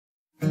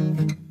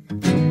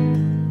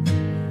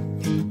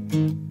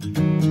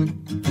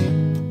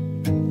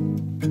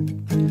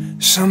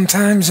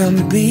Sometimes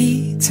I'm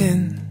beaten,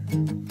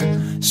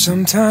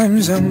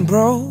 sometimes I'm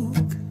broke,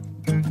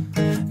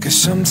 'cause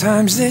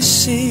sometimes this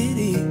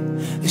city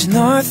is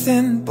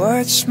nothing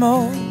but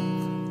smoke.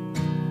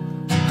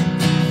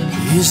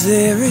 Is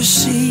there a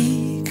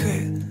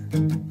secret?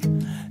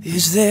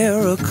 Is there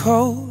a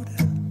code?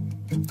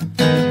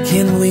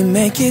 Can we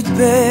make it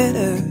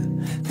better?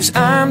 'Cause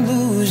I'm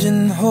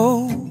losing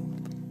hope.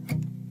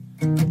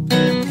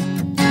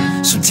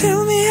 So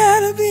tell me how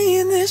to be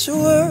in this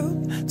world.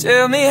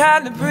 Tell me how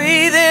to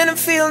breathe in and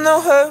feel no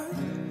hurt.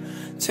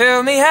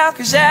 Tell me how,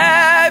 'cause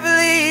I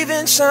believe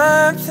in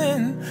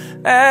something.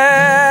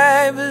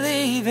 I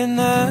believe in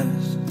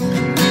us.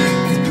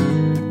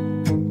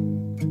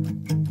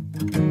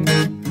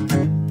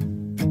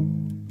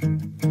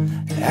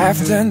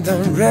 After the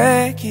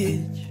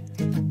wreckage,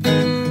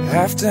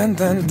 after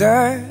the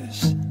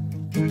dust,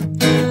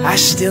 I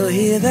still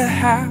hear the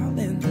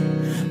howling,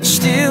 I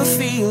still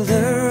feel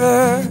the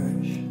rush.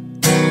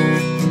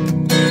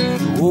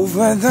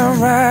 Over the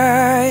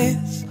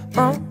rise,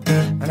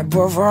 and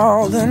above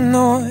all the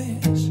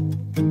noise,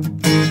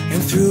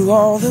 and through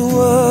all the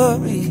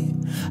worry,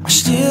 I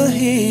still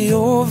hear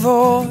your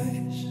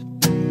voice.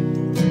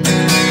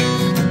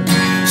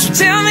 So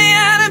tell me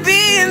how to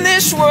be in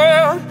this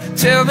world.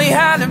 Tell me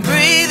how to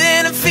breathe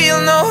in and feel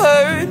no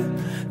hurt.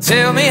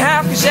 Tell me how,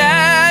 'cause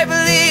I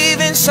believe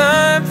in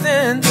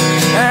something.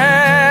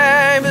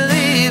 I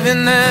believe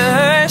in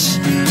us.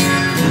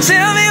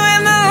 Tell me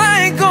when the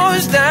light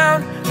goes down,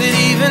 that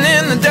even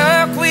in the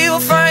dark we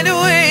will find a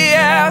way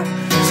out.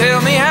 Tell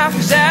me how,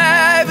 'cause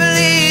I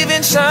believe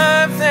in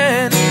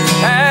something.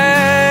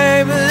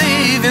 I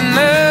believe in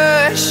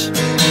us.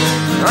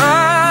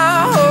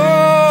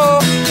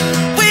 Oh,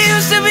 we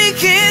used to be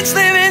kids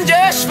living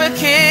just for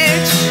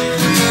kicks,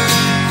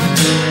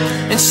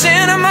 in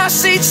cinema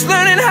seats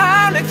learning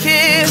how to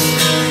kiss,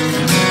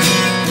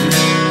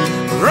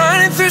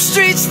 running through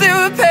streets that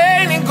were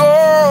painted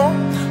gold.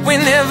 We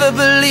never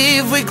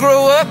believed we'd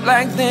grow up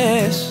like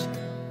this.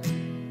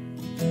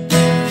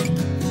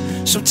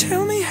 So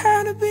tell me how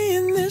to be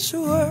in this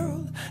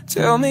world.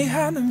 Tell me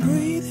how to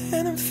breathe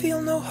in and feel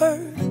no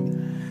hurt.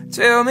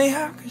 Tell me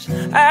how, 'cause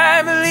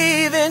I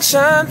believe in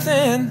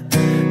something.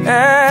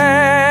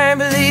 I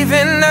believe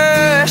in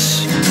us.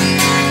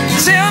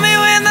 Tell me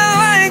when the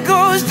light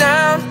goes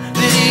down,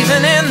 that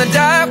even in the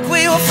dark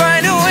we will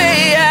find a way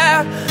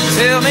out.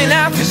 Tell me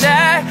now, 'cause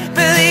I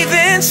believe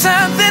in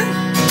something.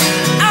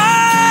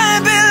 I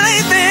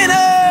believe in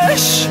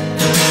us.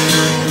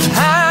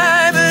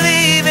 I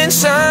believe in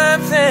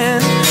something.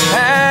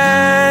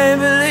 I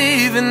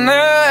believe in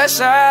us.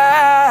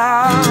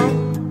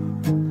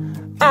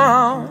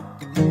 Oh.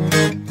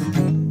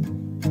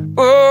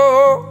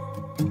 Ooh.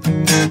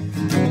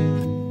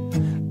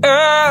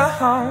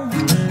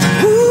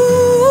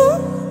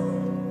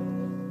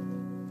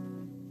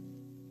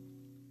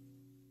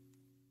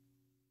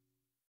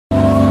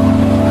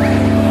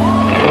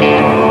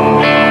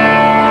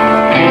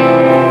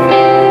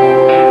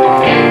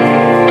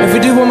 If we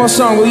do one more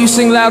song, will you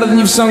sing louder than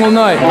you've sung all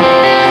night?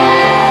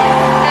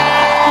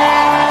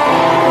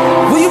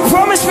 Will you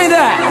promise me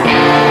that?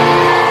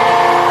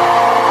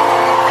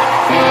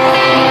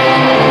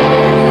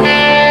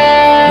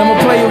 Then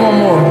we'll play you one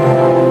more.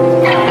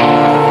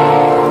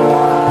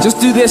 Just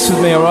do this with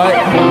me, alright?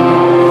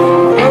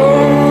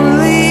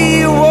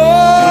 Only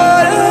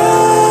water.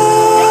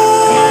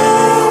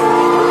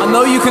 I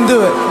know you can do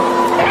it.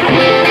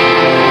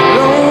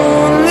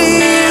 Only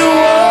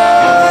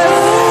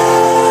water.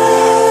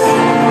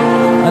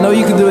 I know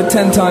you can do it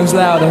 10 times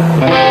louder.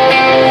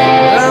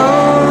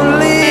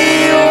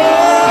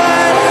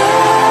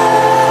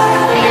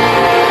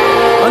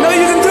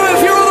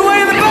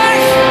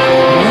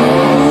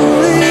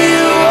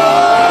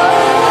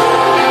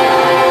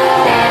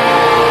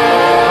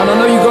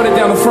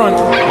 Front.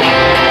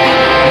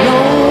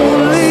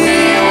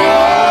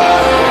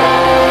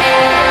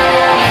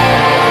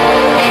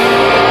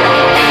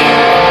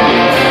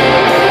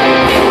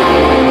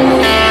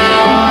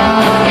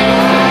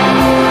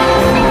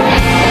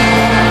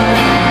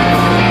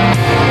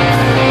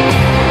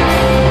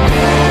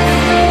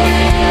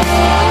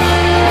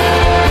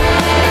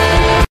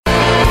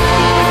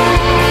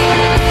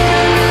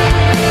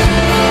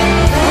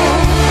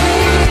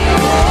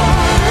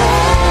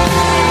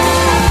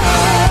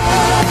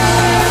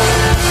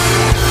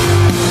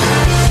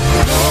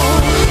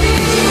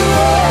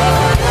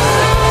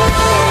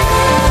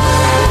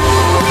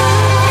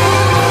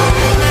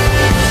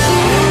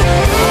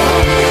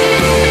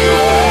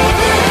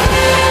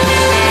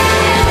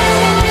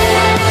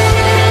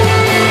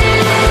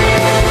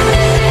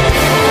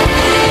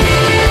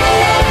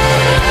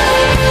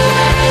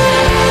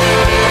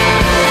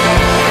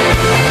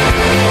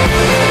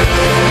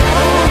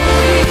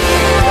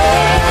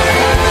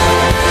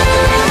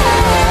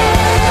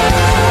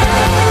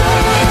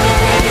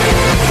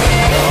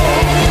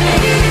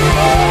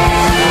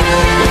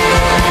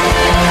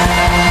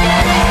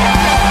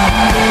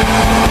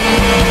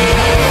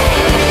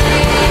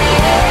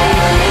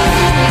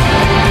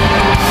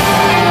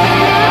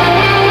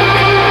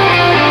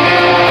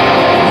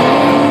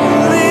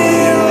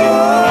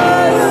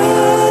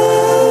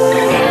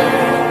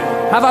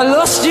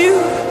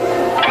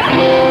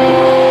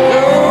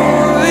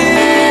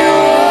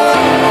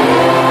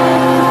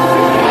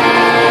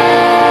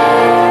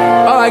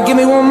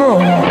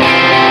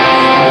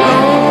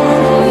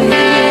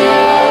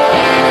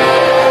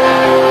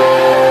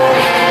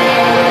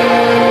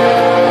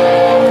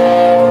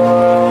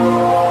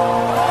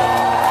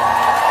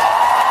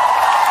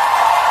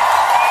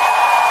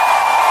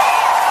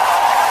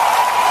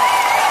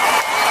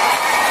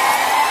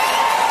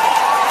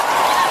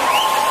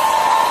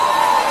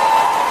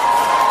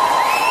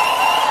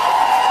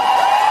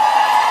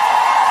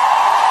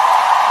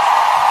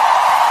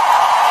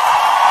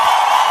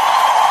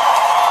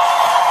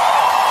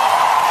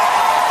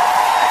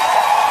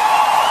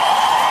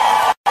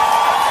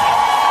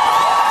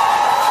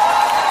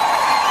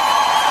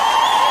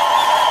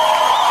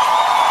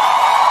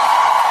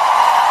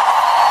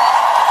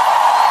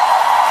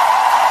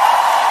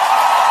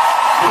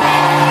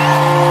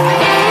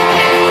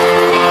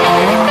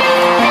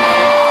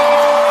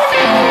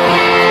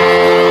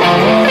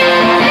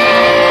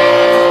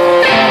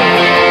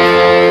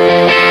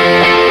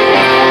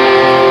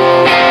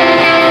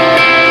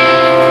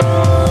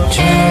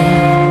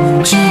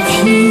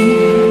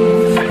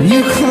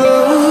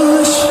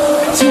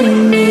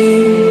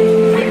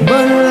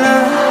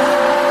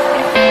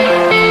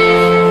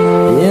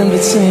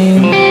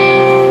 sing.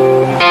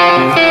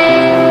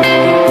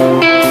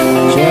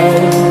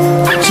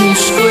 Just too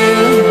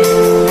square,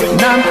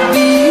 not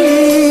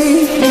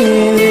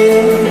being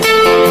there.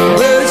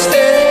 But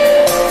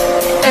instead,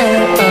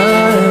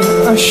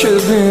 I should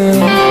have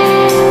been.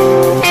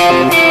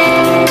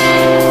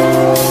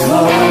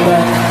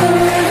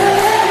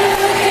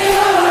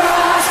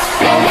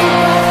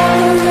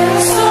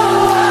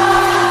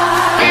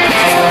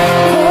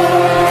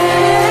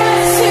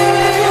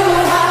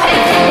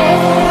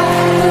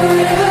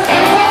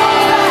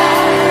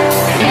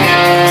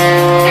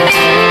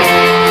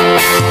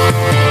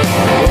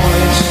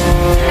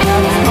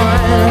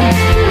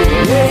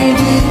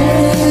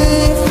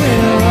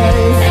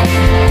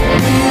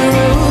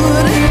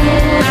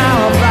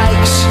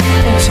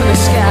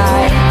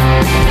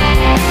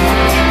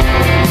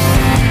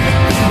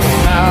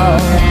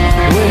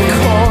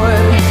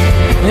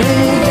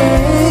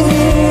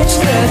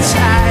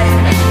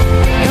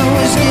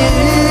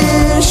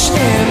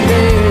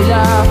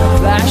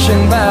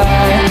 Flashing by,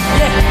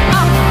 yeah.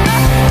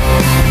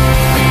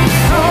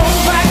 Hold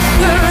back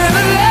the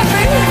river, let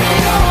me.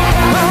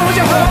 Hold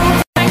you,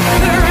 hold back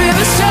the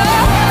river, so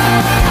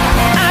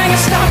I can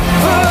stop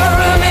for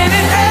a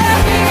minute.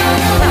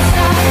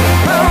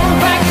 Hold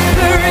back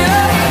the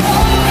river,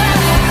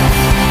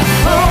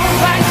 hold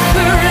back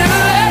the river,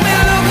 let me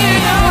look in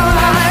your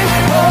eyes.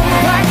 Hold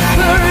back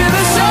the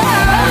river, so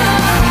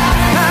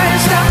I can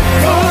stop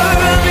for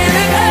a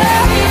minute.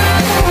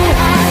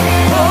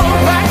 Hold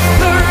back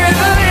the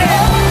river.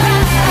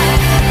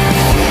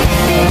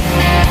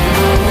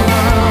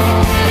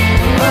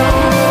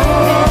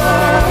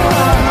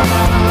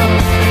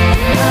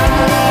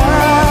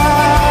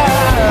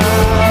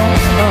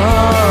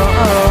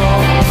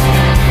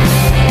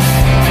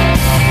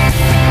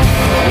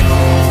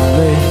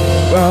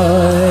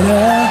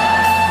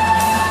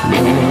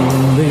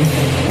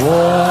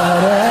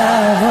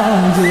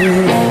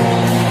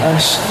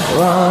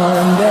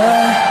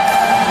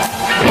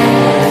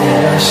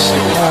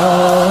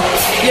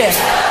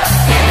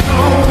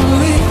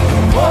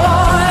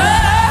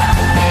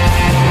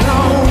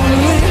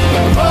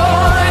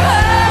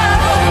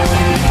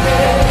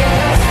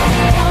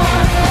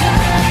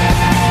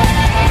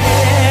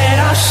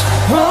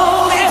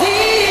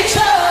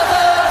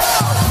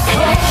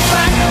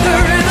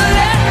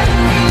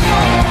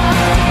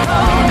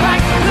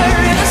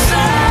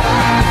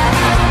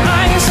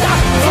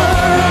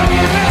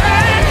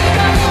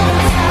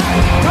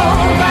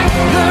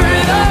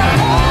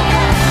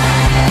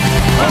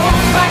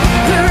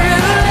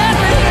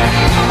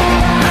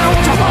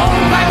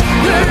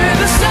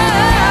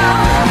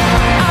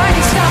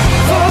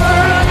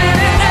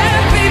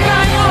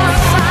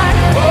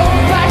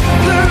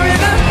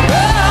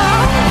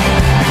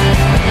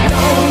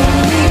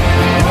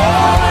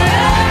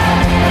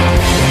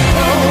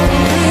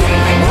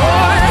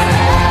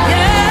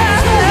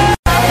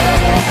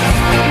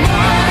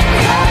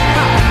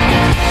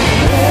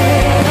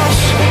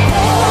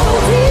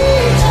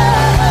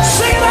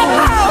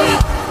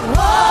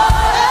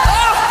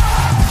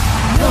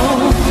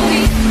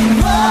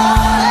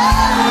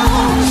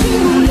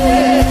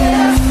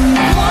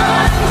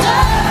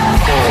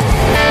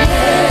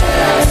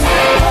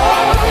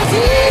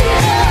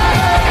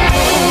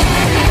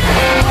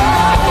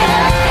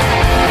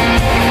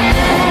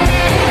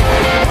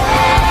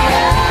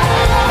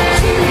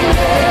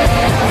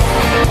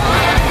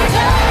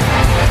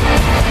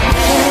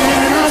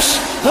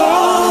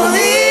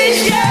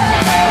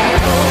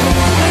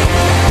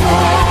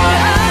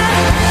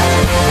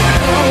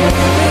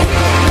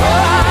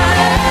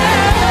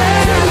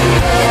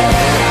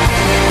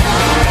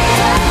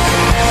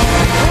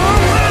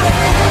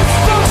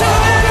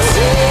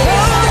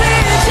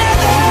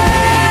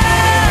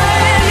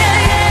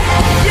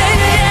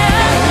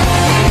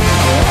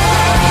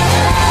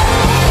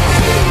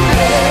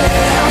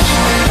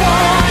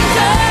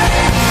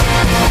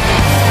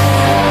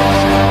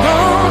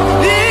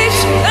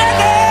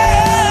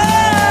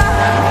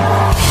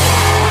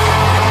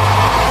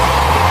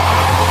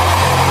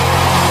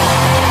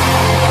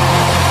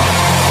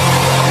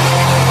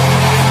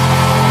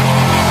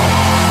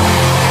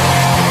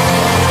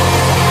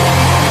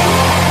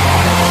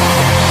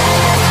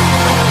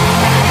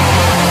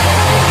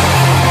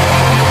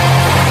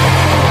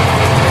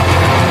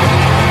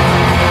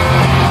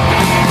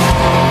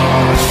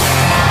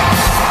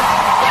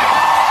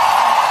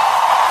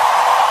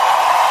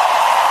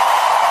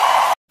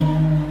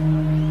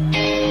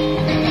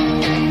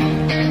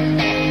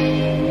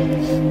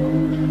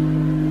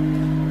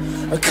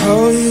 I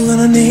call you when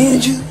I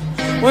need you,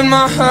 when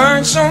my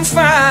heart's on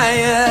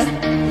fire.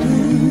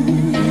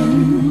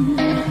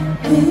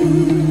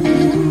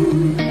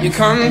 You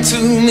come to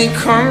me,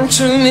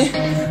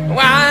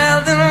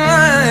 wild and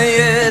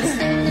wired.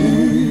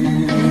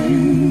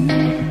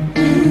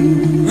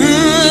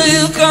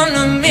 You come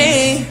to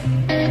me,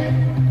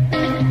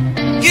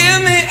 give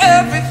me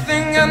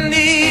everything I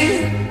need.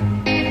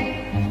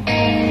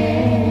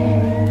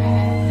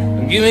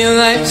 Give me a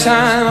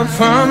lifetime of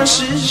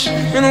promises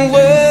and a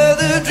world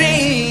of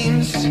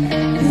dreams.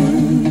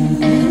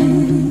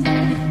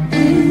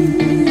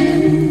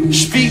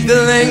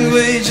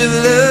 language of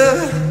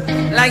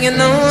love, like you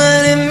know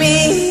what it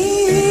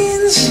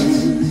means.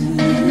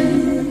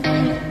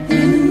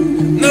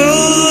 No,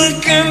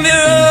 it can be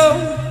wrong.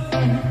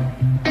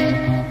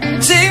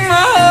 Take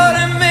my heart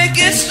and make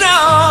it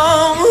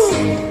strong.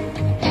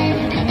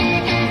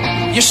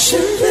 You're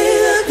simply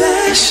the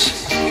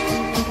best,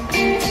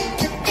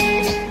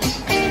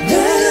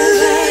 better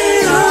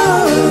than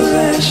all the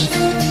rest,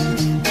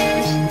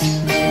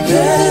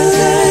 better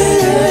than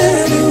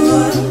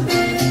anyone,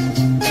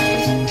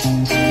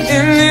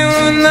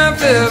 anyone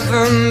I've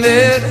ever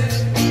met.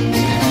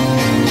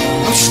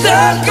 I'm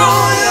stuck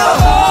on your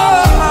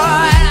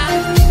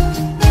heart,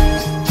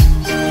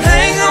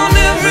 hang on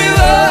every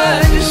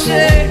word you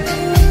say,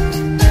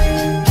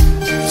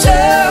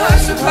 tear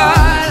us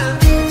apart.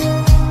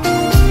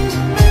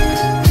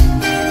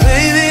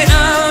 Baby,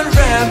 I'd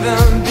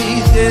rather be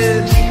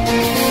dead.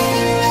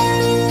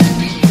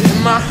 In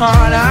my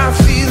heart I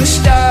feel the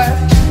start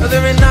of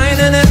every night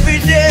and every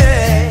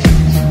day.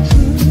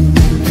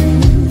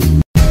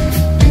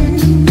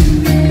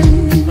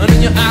 And in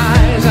your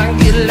eyes I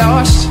get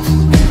lost,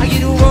 I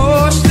get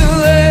washed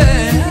away.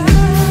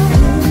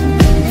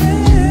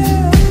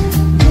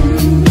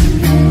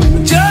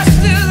 Just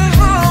as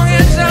long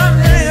as I'm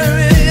there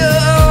in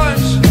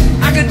yours,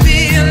 I could be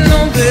in no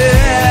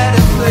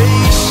better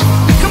place.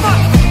 Come on,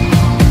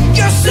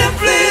 you're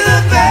simply the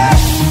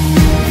best,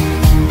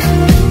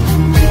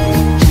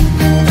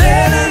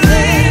 better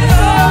than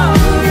all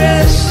the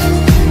rest,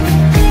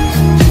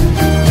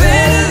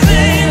 better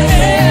than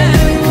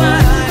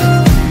anyone,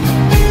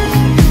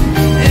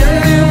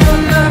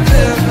 anyone I've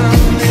ever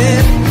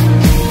met.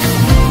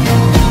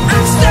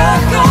 I'm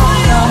stuck on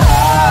your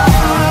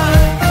heart,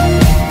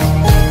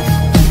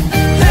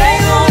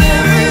 hang on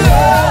every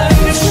word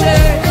you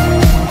say,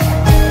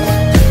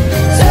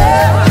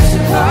 tear us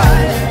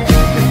apart.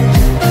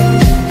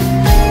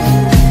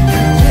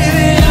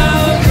 Baby, I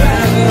would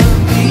rather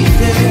be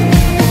dead.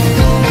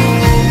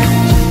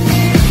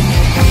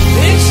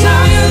 Each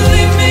time you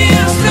leave me,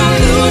 I start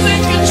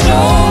losing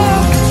control,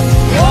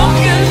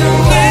 walking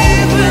away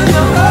with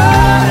my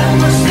heart and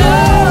my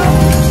soul.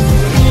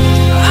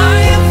 I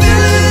am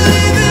feeling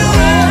leaving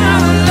when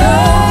I'm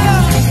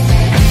alone.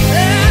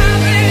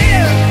 Baby,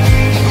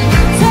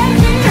 take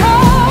me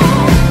home.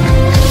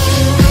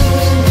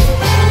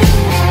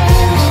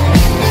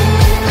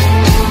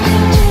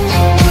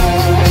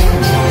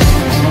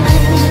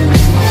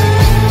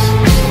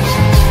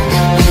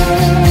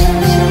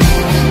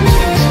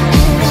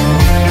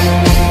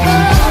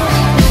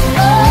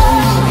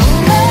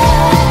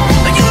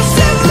 You're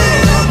simply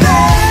the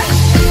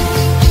best,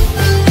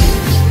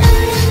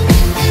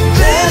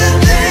 better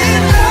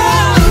than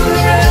all the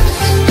rest,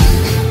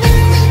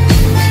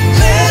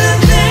 better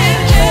than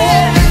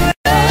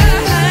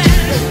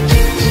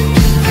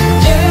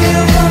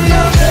anyone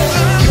I've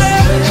ever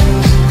met.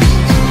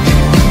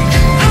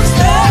 I'm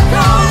stuck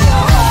on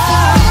your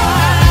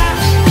heart,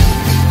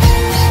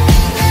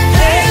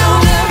 hang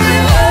on every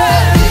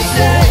word you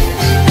say,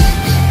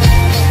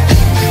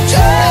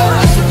 tear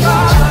us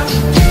apart.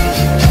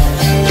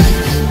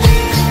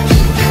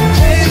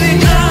 Baby,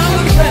 I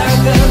would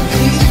rather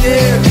be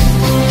there.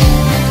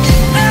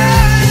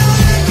 I'm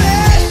the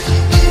best.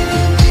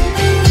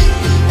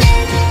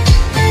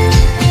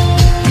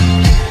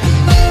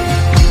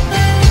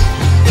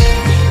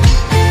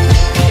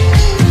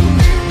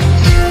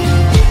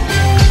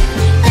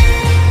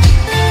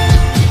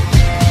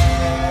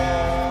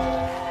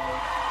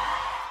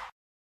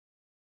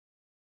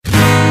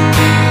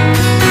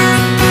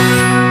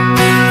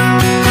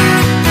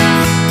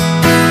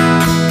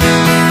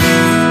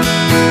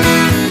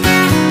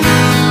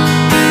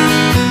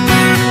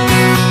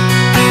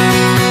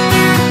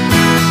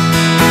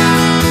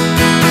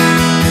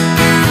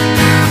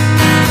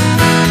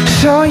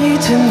 Saw you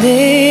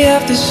today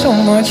after so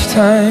much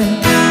time.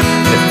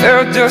 It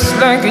felt just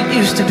like it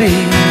used to be.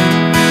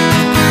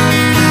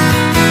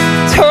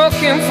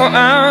 Talking for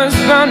hours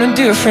about a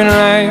different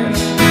life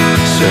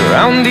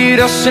surrounded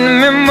us in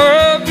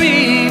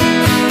memory.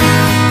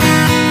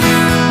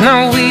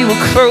 Now we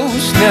were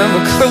close,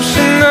 never close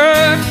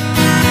enough.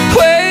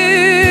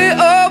 Where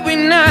are we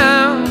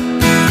now?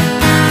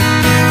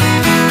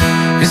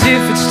 'Cause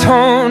if it's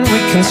torn, we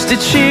can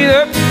stitch it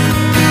up.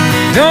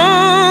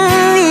 Don't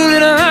rule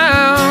it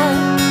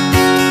out.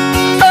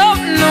 Oh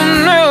no,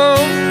 no.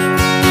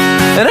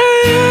 And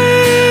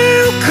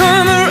I'll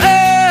come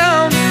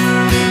around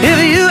if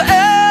you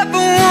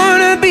ever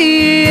wanna be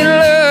in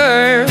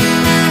love.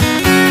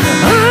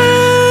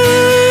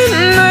 I'm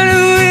not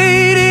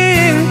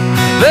waiting,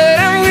 but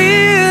I'm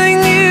willing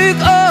you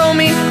call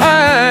me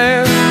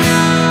out.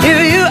 If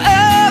you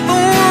ever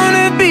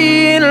wanna be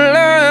in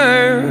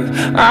love,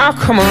 I'll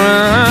come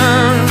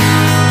around.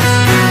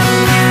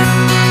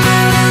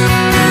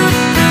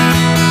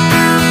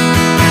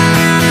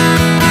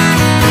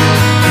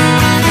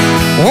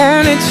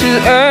 Wanted to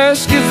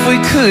ask if we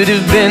could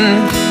have been,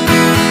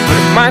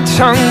 but my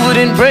tongue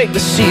wouldn't break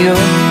the seal.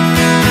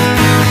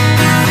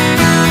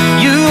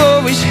 You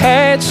always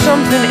had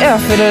something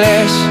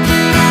effortless.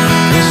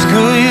 In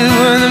school you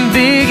were the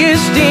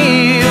biggest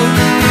deal.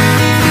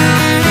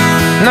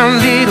 Now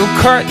little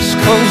cuts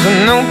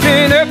closing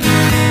open up,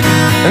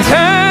 and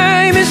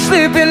time is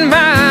slipping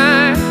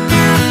by.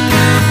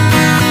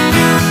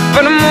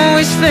 But I'm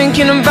always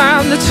thinking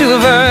about the two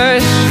of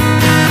us.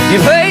 You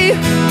play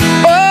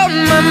on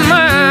my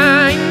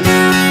mind,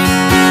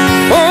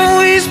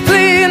 always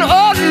playing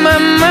on my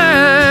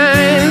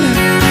mind.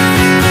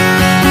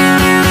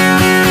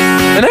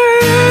 And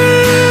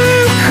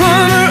I'll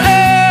come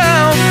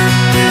around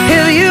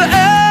if you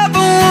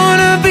ever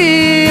wanna be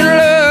in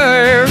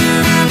love.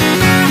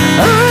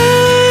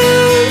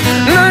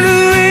 I'm not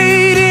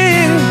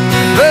waiting,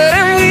 but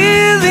I'm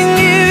willing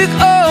you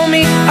call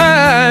me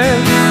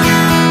out.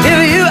 If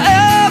you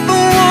ever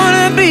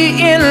wanna be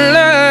in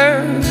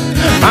love,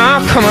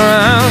 I'll come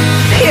around.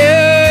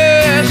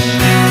 Yes.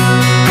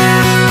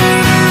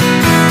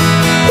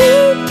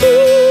 Ooh,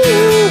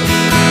 ooh,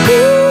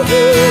 ooh,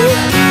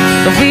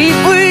 ooh. We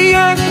were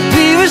young,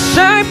 we were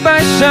side by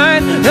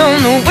side. Don't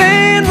know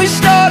when we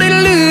started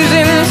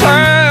losing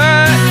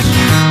touch.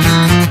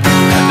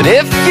 But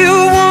if you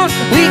want,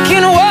 we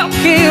can walk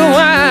a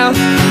while.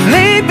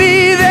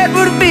 Maybe that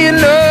would be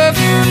enough.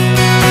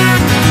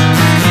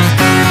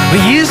 We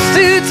used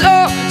to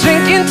talk,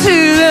 drinking to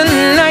the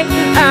night.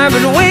 I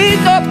would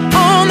wake up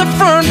on the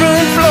front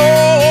room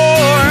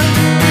floor,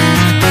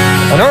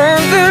 and all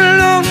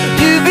alone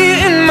you'd be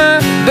in my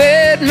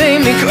bed.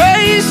 Made me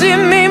crazy,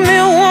 made me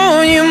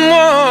want you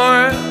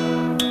more.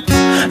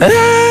 And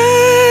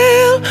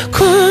I'll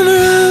come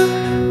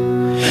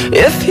around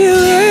if you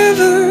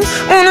ever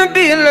wanna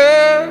be in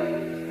love.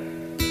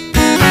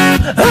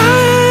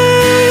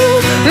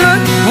 I'm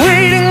not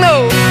waiting, no,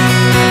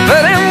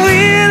 but I'm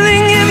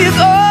willing if you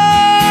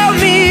call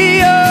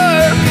me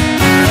up.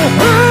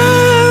 I'll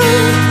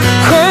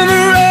come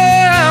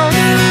around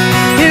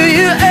if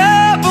you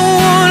ever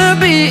wanna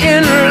be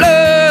in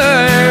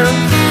love.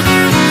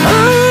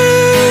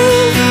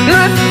 I'm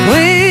not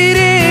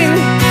waiting,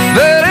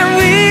 but I'm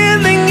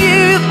willing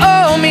you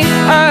call me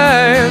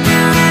up.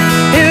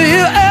 If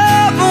you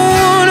ever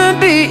wanna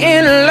be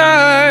in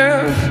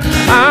love,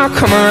 I'll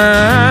come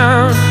around.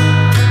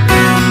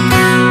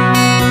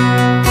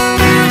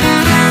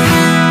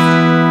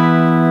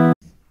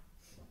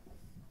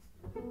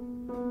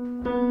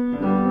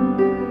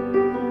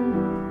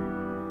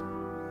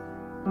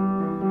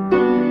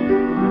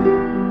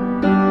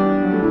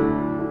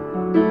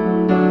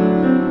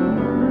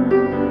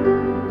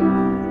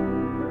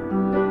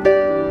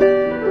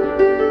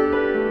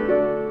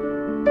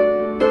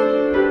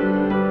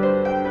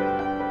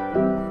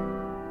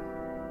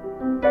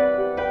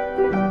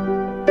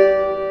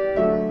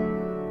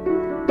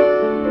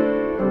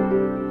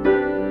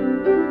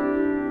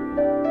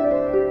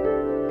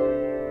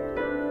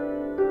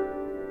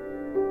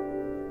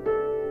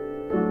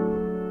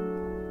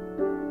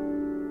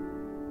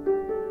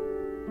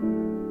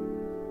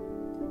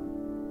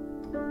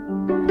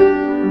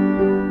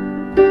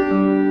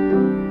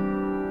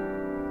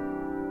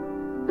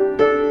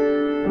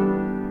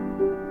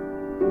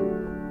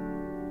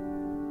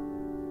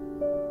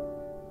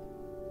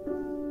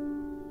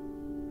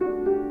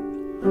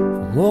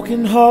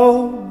 Walking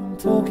home,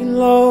 talking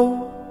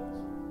low,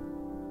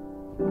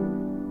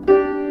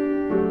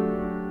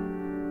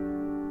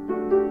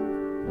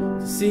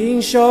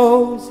 seeing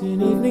shows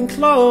in evening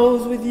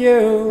clothes with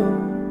you.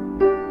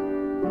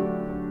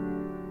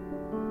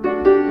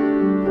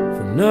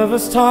 From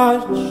nervous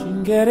touch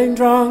and getting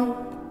drunk,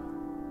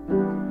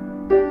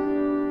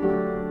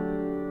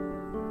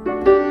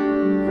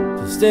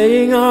 to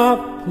staying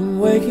up and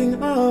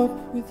waking up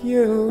with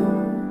you.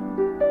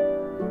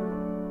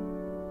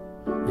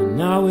 And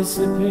now we're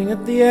slipping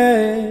at the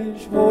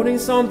edge, holding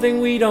something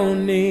we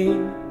don't need.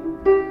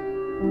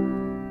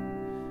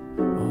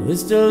 Oh,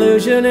 this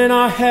delusion in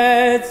our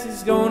heads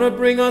is gonna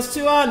bring us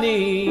to our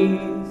knees.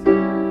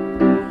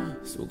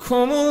 So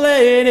come on,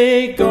 let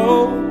it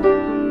go,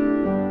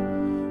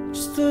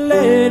 just to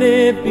let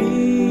it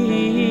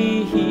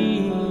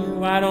be.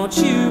 Why don't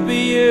you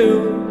be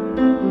you,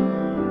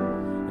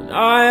 and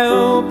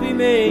I'll be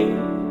me.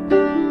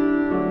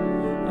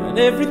 And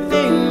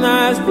everything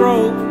that's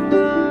broke,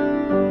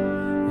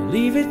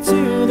 leave it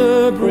to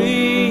the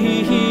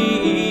breeze.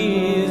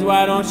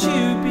 Why don't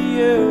you be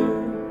you,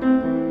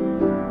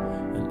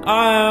 and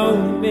I'll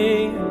be me,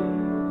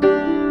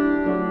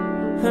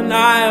 and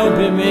I'll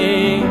be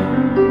me.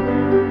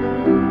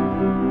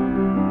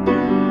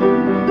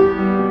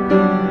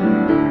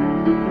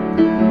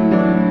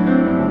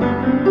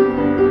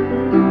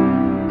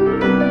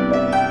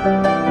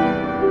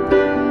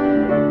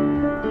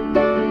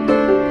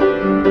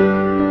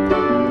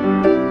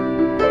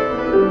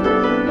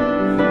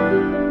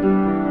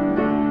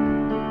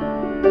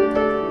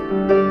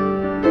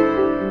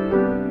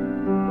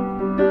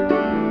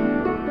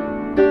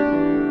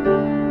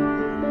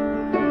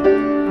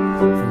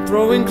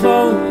 Throwing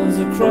clothes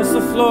across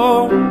the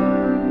floor,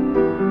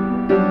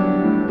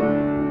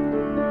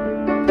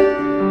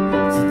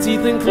 to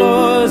teeth and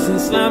claws and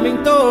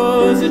slamming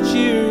doors at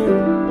you.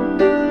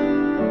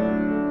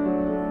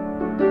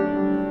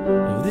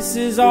 If this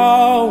is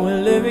all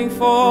we're living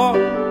for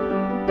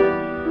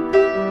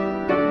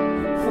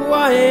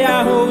why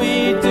are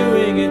we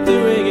doing it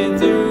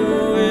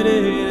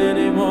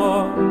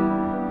anymore?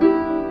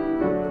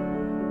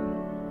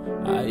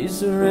 I used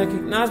to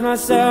recognize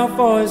myself,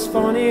 oh, it's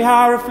funny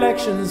how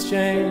reflections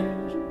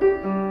change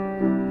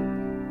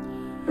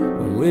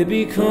when we're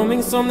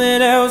becoming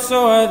something else.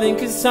 So I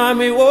think it's time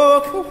we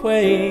walk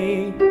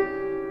away.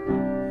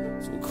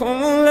 So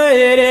come on,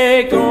 let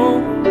it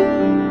go,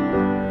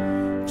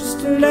 just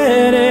to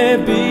let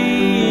it be.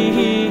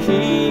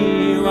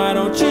 Why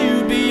don't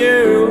you be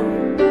you,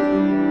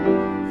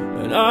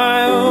 and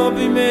I'll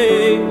be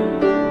me,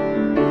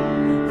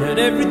 and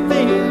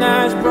everything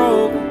that's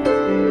broken,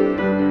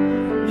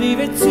 leave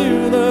it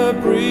to the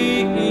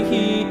breeze.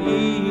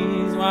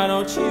 Why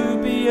don't you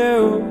be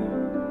you,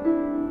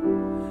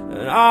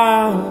 and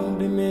I'll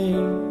be me.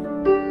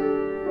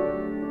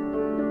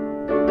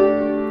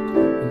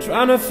 I'm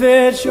trying to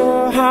fit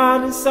your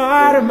hand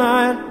inside of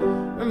mine,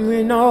 and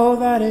we know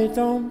that it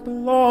don't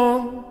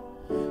belong,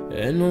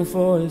 and no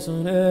voice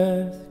on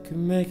earth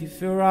can make it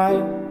feel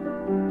right.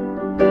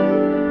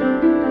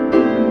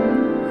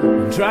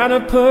 I'm trying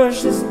to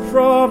push this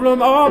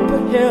problem up a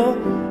hill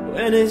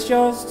when it's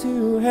just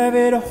too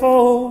heavy to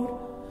hold.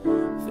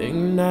 Think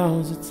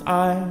now's the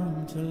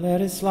time to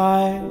let it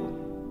slide.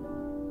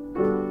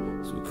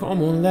 So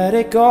come on, let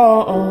it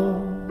go,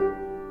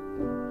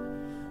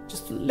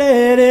 just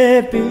let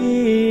it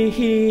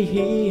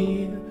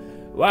be.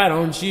 Why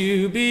don't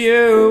you be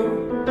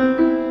you,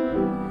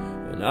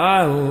 and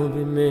I will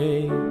be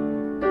me,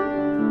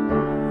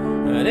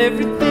 and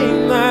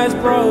everything that's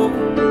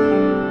broken,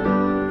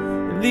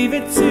 leave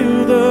it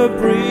to the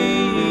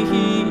breeze.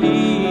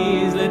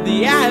 Let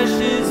the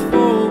ashes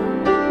fall,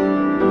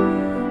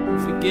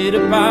 forget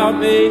about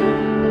me.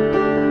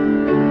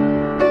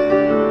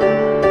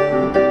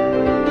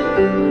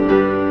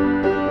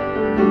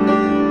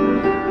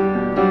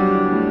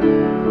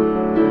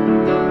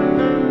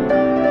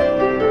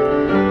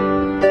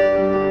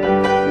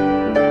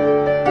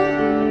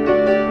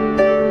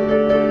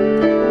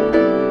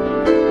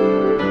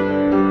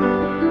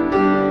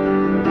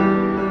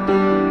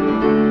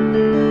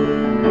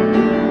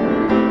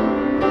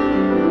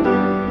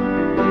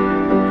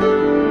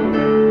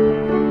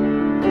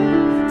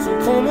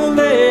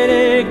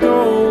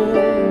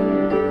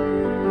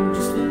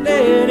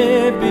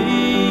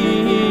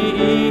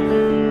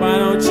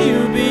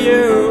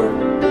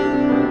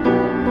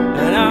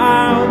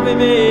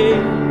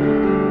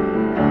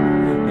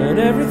 And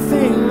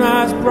everything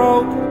that's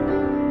broken,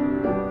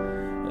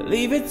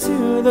 leave it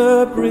to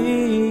the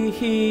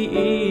breeze.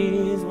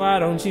 Why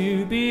don't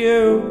you be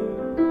you,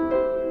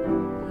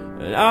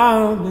 and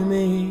I'll be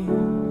me,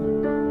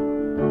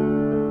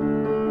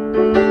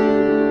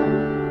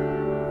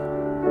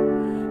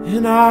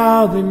 and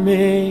I'll be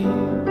me.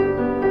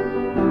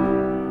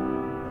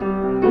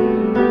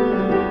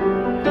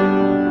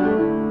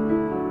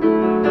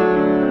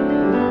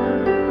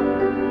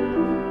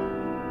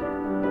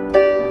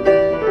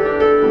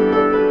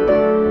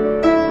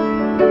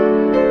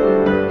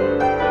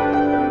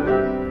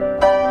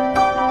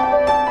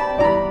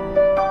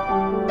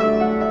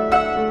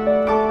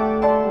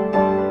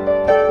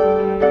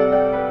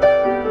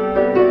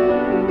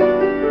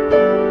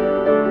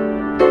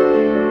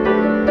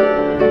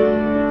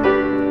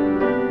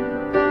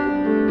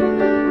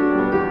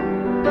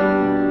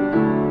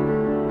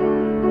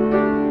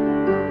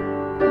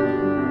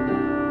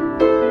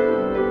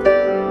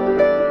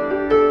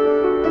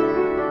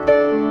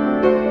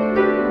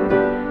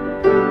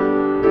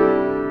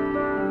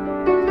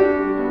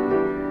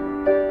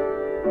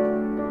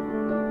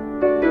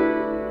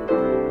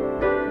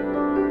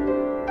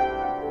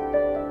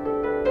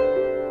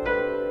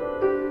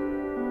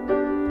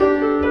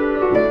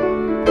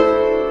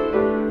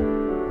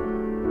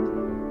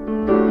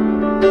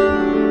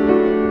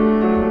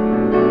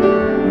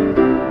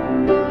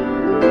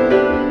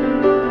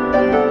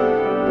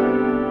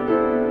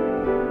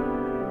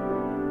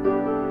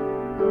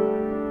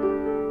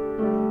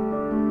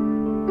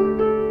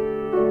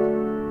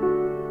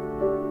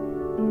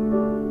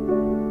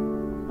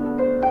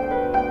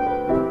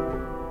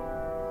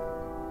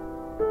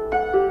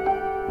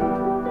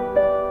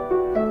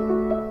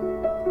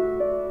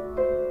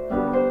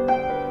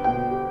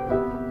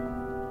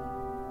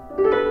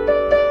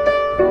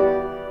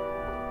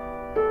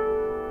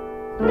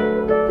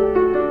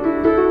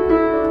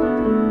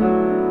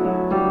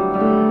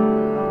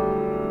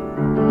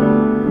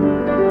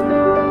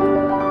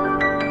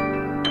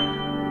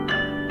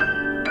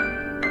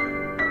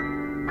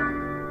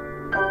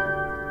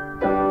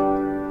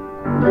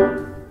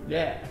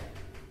 Yeah.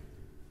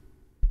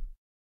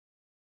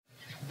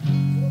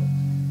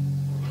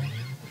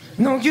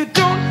 No, you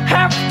don't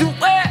have to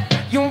wear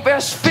your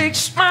best fake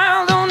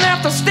smile. Don't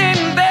have to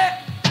stand there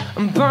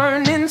and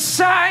burn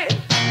inside.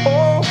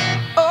 Oh,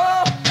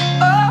 oh,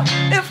 oh,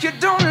 if you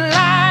don't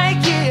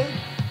like it.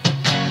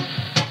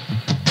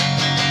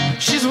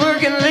 She's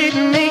working late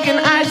and making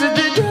eyes at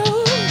the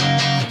door.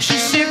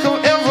 She's sick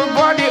of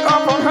everybody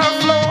up on her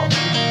floor.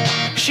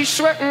 She's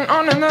sweating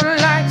under the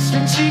lights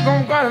and she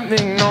gon' gotta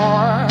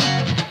ignore.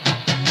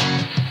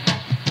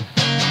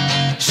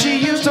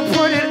 used to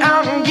put it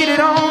out and get it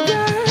on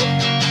back,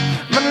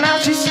 but now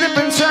she's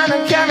slipping, trying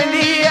to carry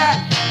the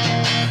act.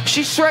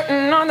 She's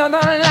sweating under the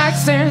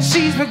lights and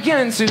she's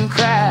beginning to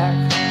crack.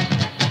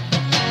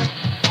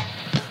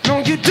 No,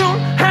 you don't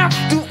have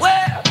to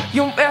wear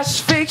your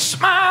best fake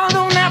smile,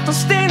 don't have to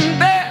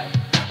stand there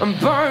and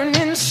burn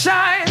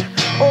inside.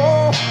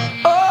 Oh,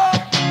 oh,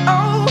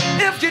 oh,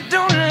 if you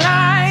don't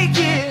like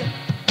it,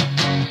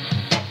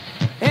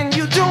 and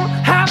you don't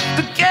have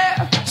to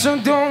care, so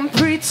don't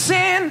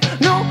pretend.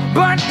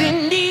 Nobody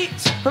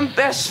needs a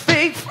best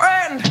fake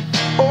friend.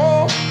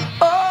 Oh,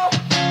 oh,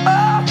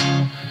 oh,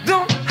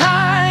 don't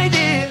hide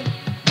it.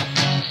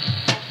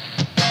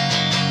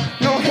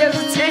 No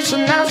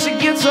hesitation, now she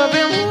gets up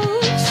and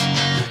moves.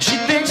 She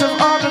thinks of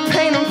all the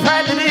pain and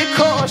pride that it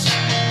costs.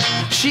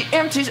 She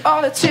empties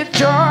all the tip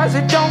jars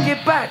and don't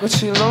get back what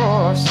she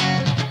lost.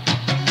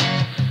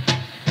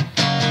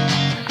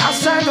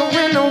 Outside the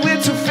window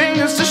with two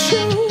fingers to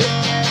shoot,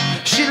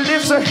 she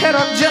lifts her head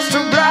up just to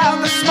blow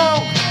the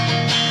smoke.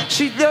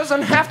 She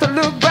doesn't have to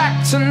look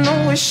back to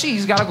know where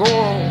she's gotta go.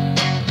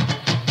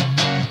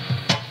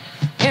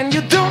 And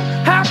you don't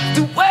have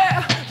to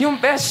wear your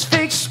best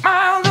fake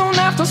smile, don't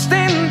have to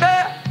stand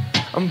there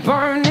and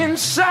burn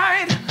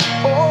inside.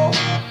 Oh,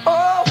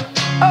 oh,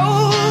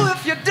 oh,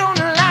 if you don't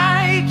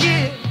like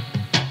it.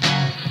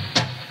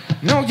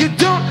 No, you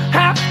don't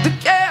have to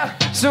care,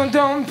 so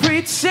don't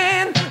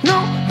pretend.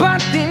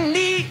 Nobody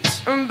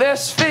needs a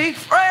best fake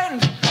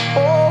friend.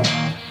 Oh,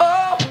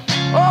 oh,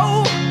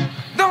 oh,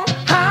 don't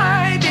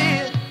hide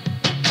it.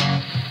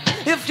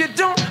 If you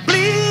don't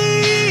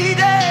bleed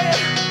it,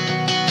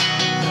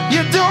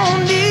 you don't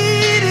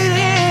need it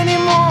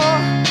anymore.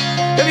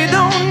 If you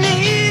don't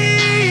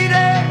need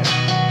it,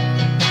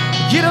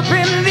 get up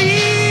and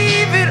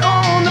leave it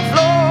on the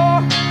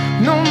floor.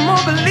 No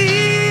more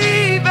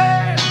believe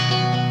it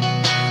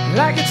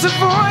like it's a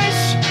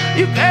voice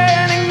you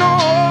can't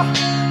ignore.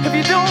 If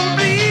you don't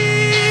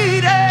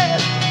bleed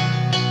it,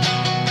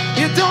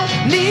 you don't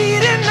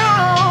need it,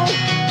 no.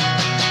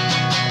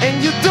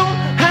 And you don't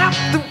have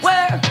to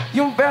wear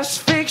your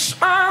best fake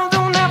smile,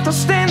 don't have to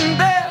stand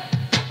there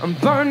and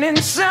burn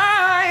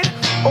inside.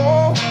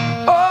 Oh,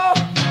 oh,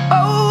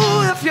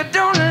 oh, if you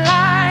don't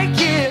like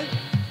it.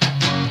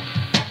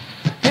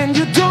 And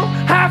you don't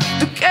have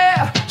to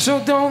care, so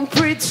don't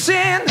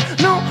pretend.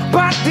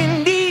 Nobody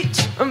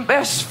needs a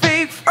best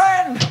fake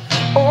friend.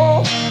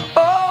 Oh,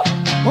 oh,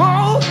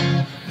 oh,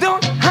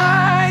 don't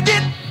hide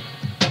it.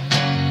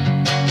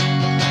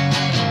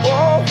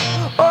 Oh,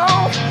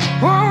 oh,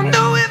 oh,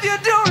 no, if you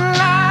don't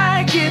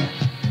like it.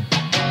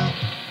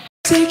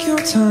 Take your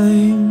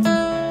time,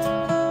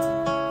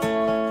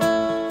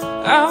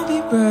 I'll be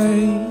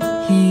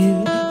right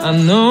here. I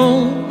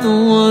know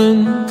no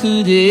one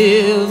could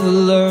ever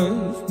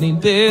love me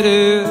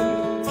better.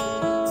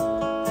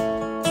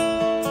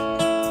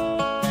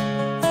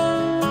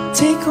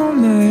 Take all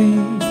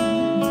night,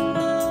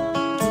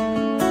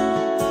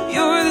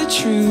 you're the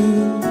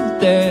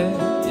truth that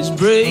is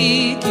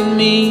breaking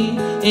me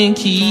and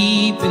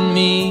keeping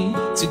me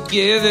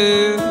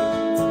together,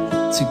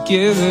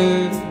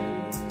 together.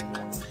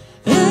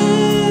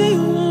 I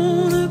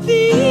wanna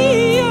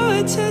be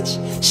your touch,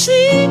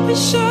 sleeping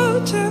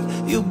so tough,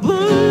 you're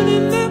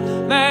burning up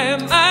my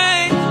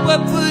mind.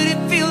 What would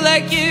it feel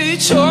like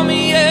if you tore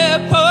me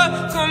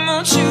apart? Come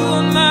on, chew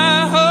on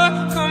my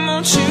heart, come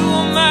on, chew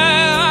on my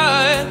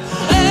heart.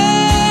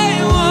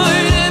 I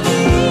wanna be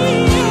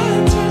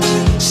your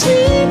touch,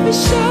 sleeping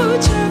so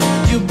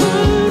tough, you're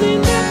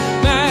burning up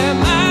my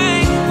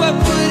mind. What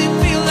would it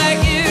feel like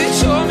if you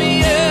tore me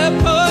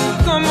apart?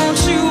 Come on,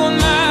 chew on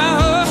my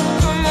heart,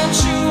 come on,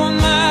 chew on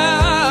my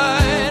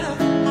heart.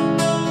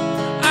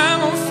 I'm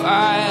on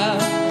fire,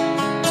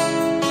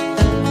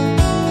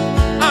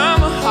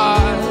 I'm a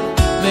hot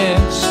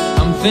mess.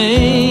 I'm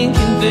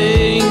thinking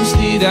things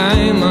that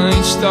I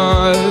might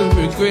start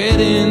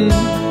regretting.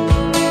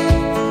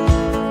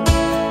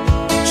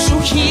 So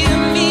hear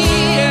me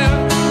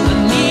out, I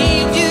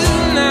need you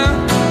now.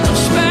 I'm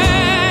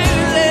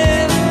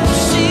spiraling, I'm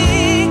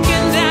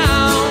sinking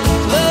down.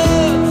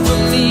 Love for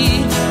me,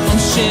 I'm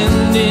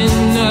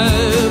sending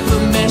up a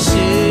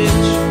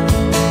message,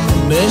 a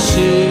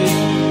message.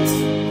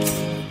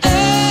 I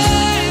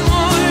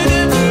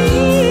wanna be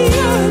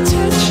your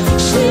touch,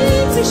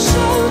 sleeping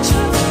so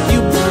tough, you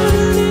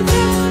burning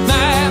up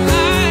my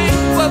mind.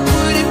 What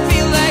would it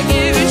feel like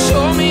if you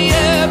tore me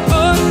up?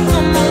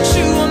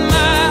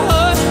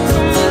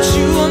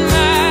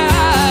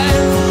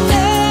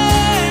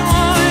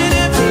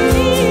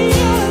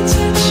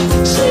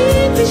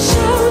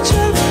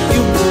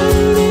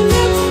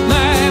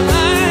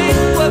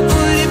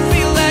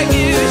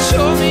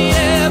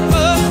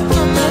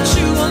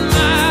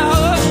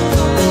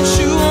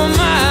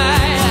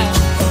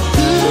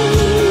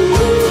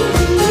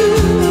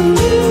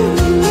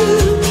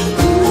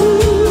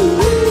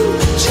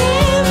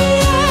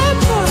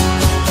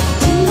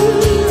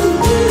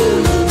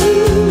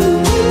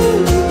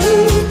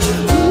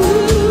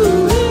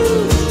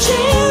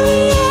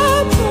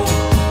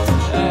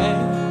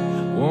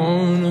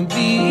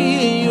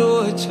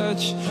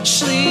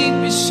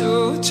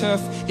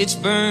 it's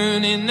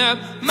burning up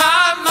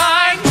my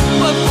mind.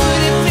 What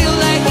would it feel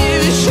like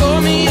if you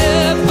showed me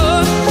up?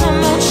 Oh,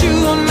 come on,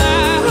 chew on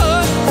my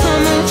heart,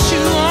 come on,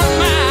 chew on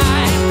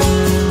mine.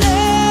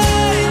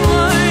 Hey,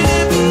 would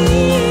it be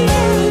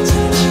your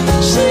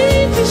touch,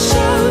 sleepy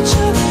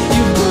shelter?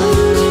 You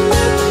burning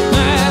up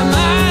my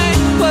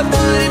mind. What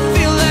would it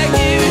feel like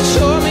if you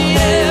showed me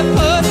up?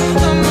 Oh,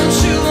 come on,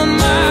 chew on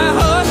my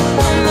heart,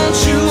 come on,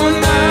 chew on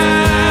mine.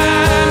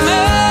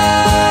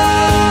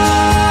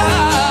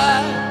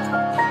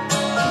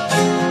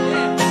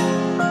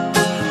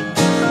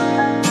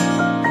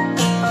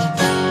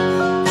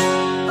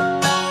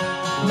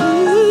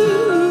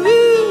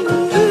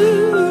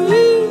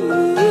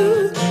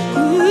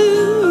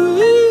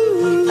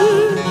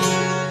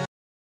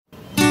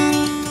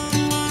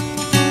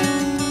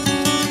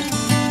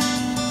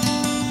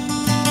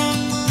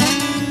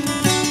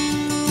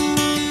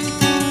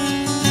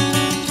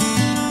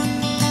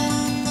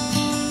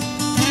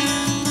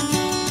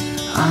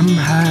 I'm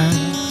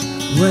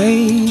halfway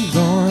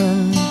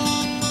gone,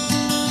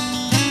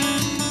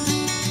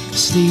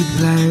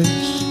 sleepless,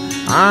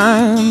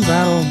 I'm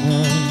battle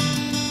worn,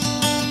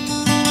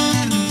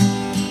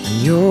 and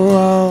you're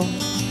all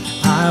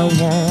I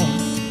want.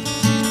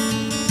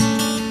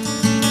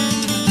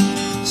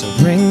 So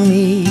bring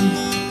me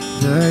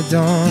the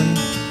dawn.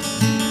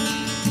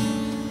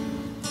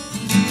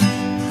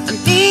 I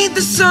need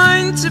the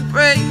sun to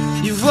break.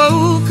 You've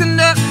woken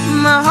up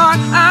my heart,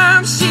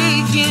 I'm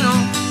shaking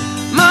on.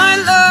 My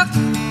love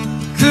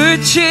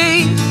could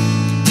change.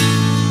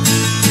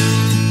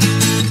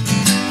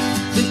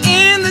 Been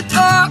in the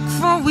dark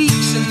for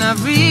weeks and I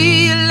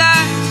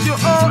realize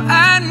you're all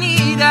I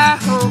need. I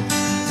hope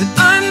that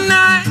I'm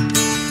not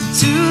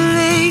too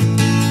late,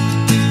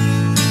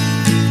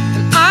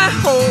 and I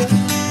hope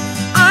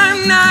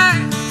I'm not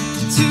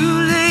too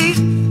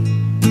late.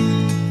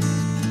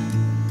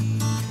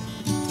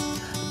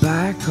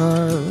 Back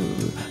of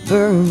the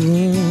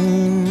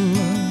room,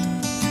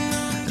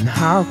 and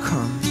how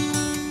come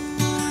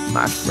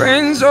my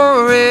friends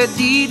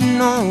already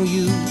know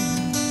you?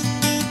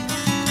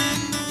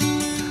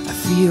 I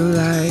feel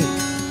like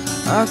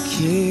a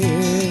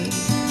kid,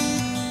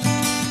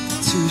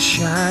 too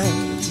shy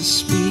to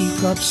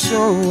speak up,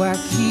 so I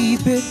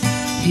keep it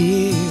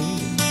here.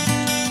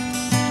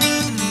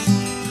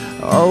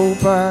 Oh,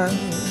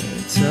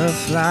 butterflies,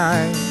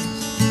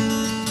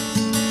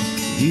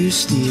 you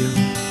steal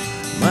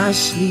my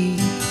sleep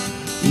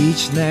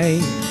each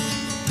night.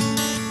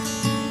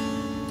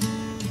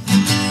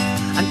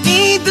 I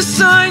need the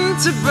sun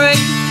to break.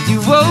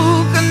 You've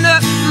woken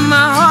up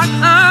my heart,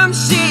 I'm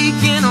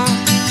shaking on.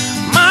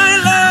 My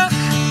luck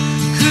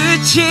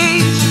could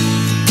change.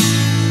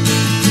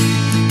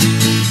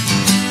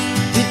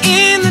 Been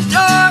in the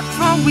dark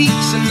for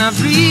weeks and I've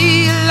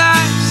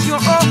realized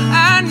you're all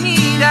I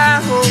need.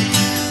 I hope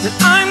that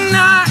I'm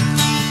not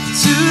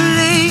too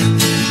late,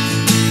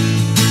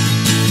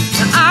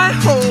 and I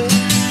hope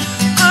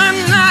I'm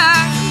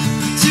not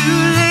too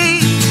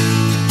late.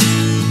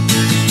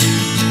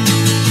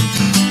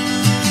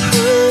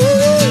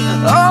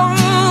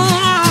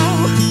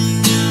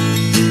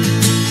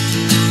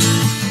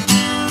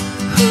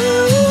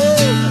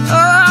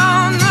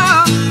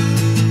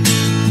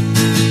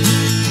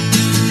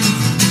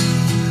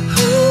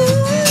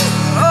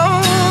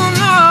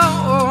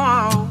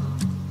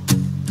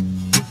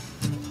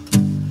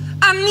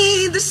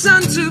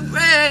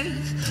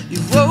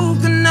 You've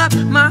woken up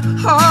my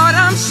heart,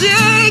 I'm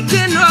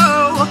shaking.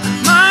 Oh,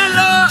 my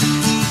love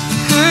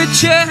could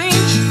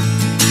change.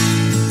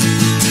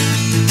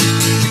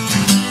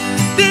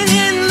 Been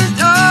in the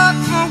dark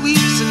for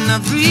weeks and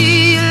I've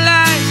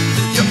realized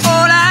you're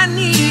all I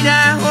need.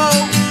 I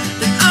hope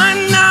that I'm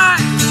not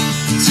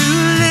too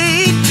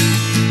late,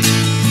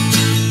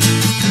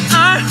 and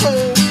I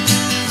hope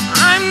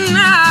I'm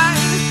not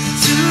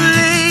too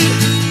late.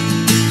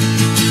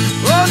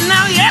 Oh,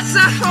 now yes,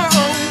 I hope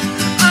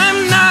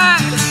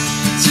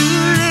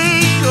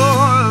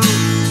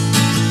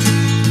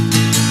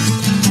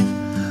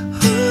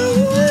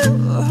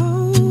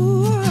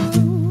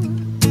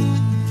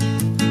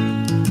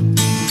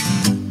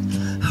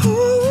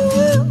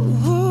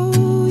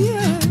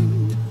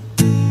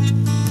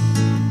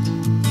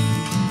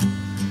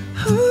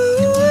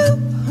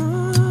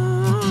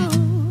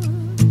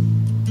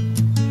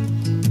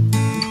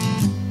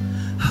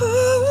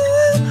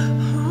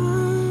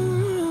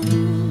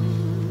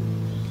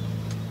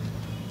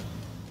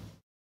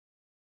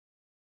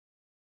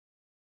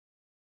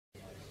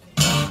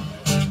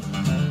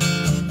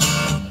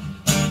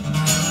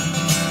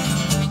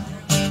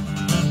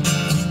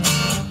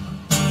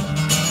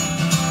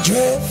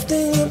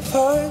drifting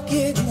apart,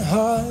 getting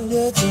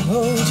harder to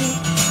hold you.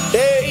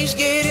 Days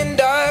getting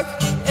dark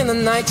and the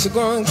nights are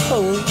growing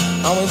cold.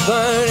 Are we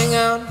burning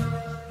out?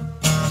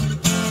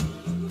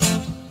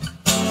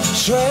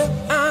 Swept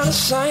out of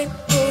sight,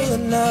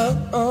 pulling out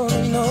on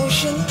an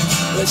ocean.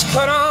 Let's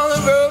cut all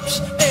the ropes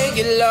and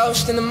get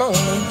lost in the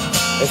moment.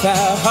 If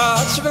our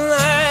hearts are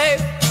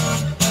alive,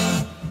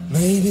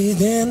 maybe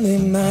then they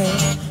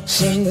might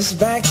send us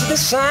back to the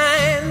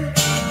sign.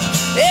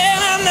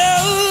 And I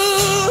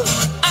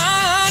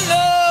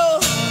know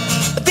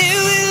that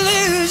we're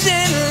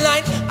losing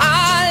light.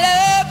 Our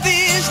love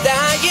is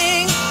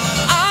dying.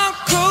 I'm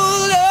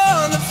cold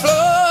on the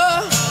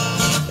floor,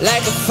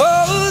 like a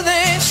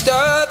falling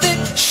star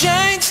that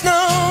shines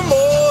no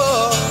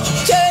more.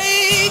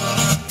 Take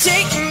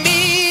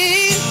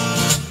me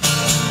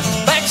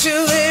back to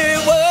where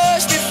it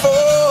was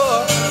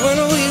before, when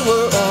we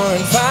were on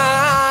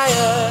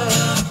fire.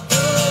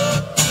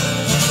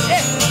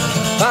 Yeah.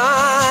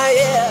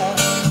 Fire.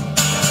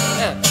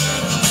 Yeah.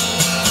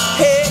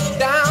 Head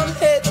down,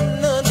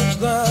 heading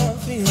underground,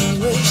 feeling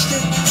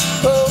wasted,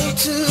 cold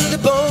to the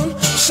bone.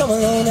 Some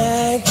alone I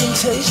can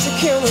taste it,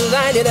 can we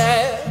light it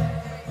out?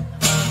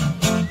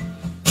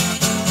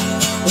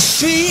 The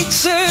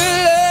streets are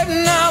loud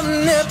now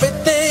and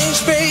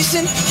everything's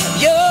racing.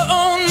 You're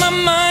on my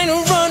mind,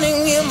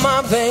 running in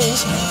my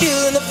veins,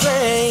 feeling the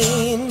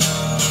flame.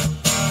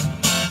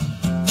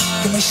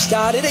 Can we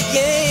start it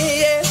again?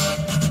 Yeah.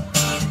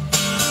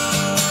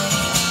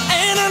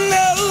 And I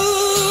know,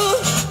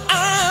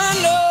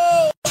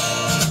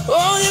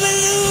 oh, you're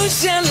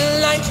losing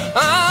light.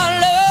 Our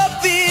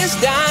love is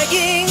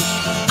dying.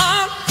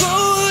 I'm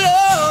cold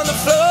on the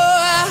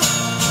floor,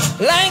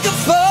 like a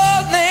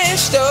falling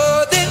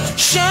star that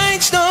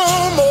shines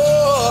no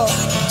more.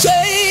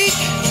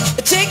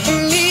 Take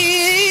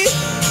me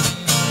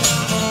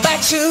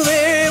back to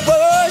where it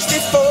was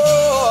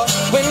before,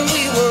 when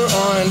we were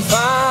on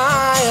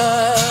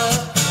fire.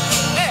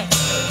 Hey.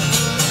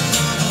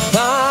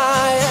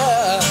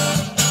 Fire.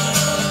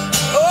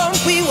 Oh,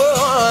 we were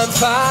on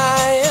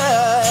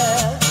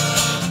fire.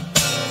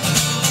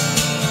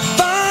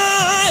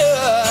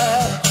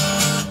 Fire.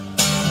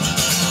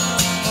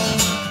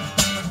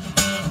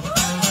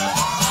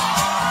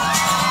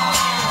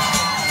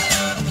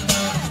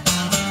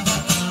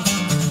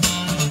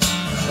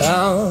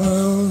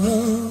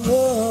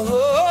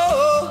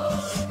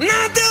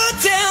 Now don't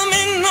tell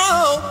me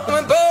no,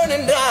 we're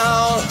burning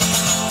down.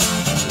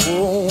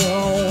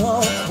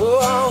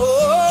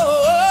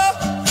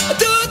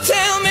 Don't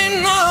tell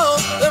me no,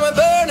 that we're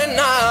burning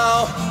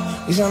now.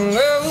 'Cause I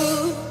know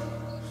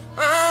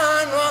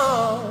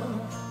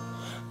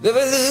that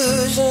we're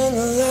losing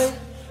the light,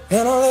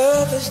 and our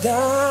love is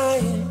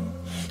dying.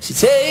 So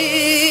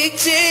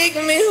take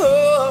me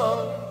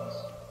home,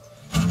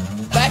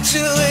 back to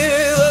where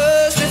it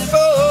was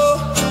before,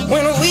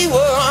 when we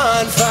were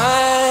on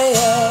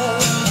fire.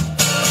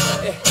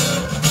 Yeah.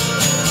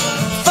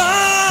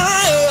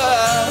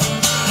 Fire.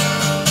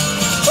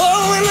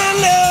 Oh, and I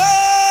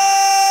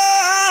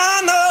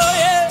know,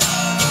 yeah,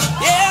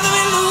 yeah, that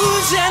we're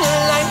losing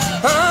light.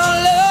 Our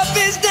love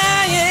is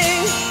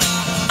dying.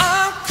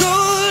 I'm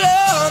cool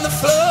on the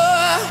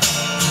floor,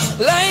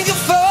 like a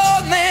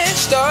falling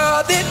star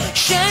that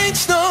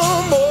shines no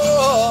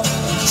more.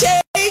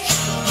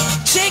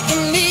 Take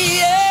me,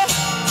 yeah,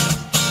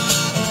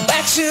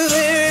 back to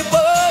where it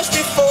was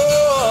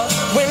before,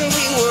 when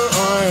we were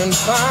on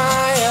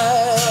fire.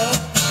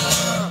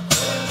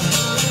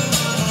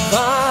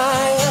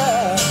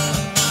 Fire.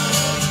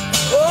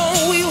 Oh,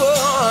 we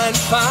were on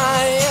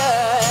fire.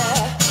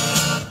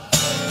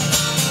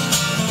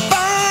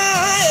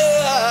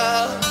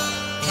 Fire.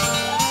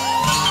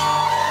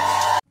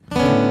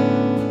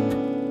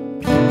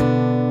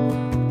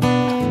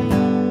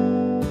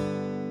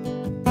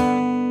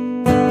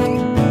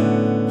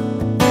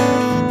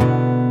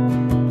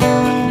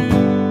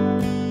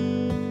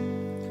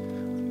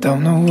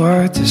 Don't know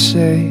what to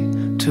say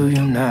to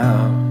you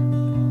now,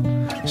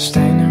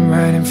 standing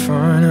right in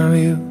front of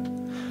you.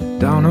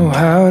 Don't know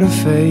how to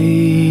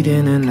fade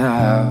in and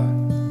out.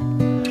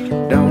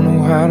 Don't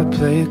know how to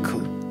play it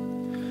cool.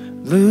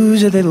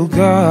 Lose a little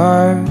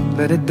guard,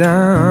 let it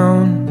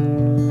down.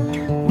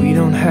 We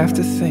don't have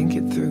to think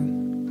it through,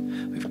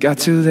 we've got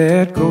to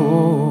let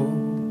go.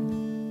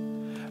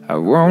 I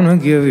wanna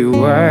give you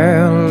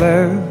wild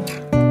love,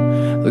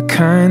 the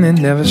kind that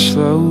never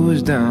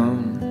slows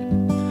down.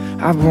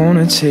 I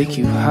wanna take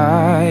you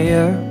high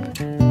up,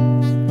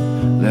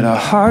 let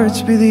our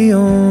hearts be the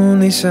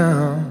only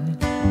sound.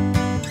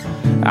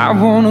 I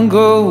wanna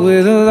go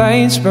where the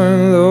lights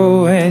burn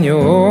low and you're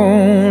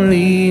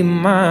only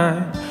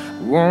mine.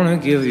 I wanna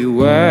give you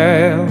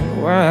wild,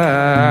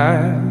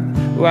 wild,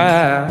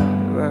 wild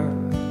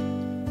love.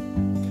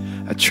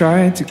 I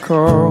tried to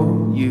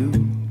call you,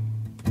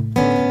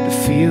 to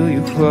feel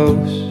you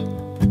close,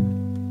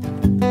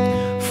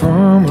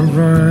 from a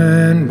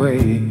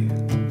runway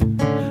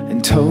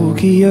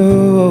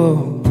Tokyo.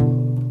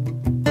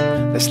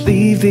 Let's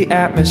leave the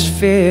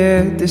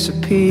atmosphere,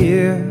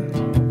 disappear.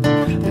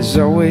 There's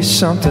always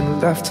something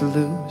left to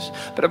lose,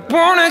 but I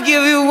wanna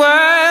give you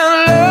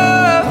wild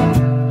love,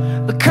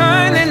 the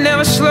kind that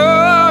never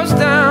slows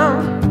down.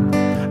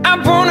 I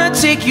wanna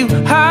take you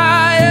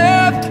high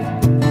up,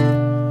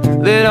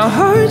 let our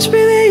hearts be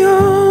the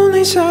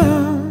only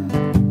sound.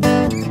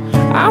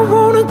 I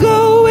wanna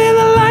go where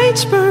the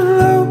lights burn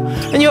low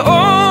and you're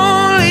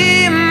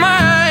only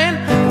mine.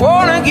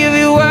 Wanna give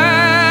you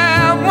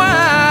wild,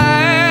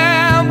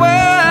 wild,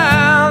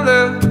 wild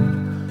love.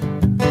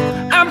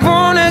 I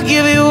wanna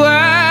give you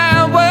wild.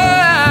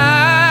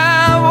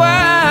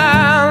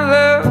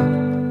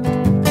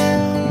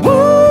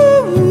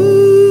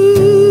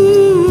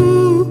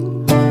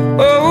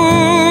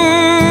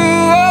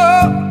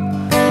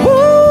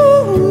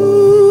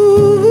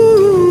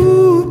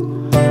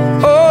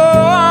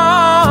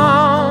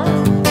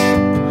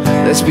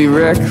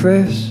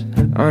 reckless,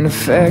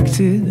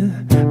 unaffected,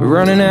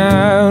 running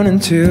out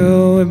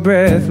until we're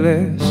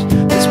breathless.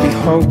 Let's be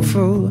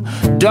hopeful,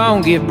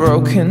 don't get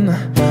broken.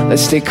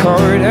 Let's stay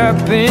caught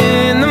up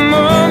in the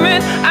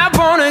moment. I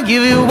wanna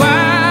give you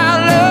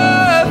wild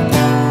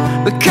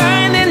love, the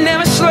kind that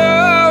never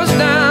slows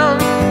down.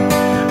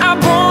 I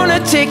wanna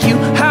take you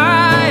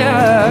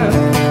higher,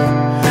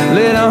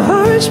 let our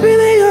hearts be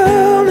the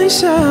only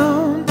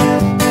sound.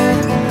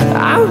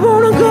 I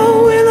wanna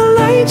go where the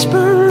lights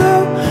burn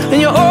low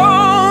and you're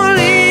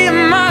only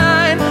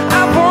mine.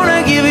 I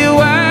wanna give you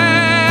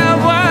wild,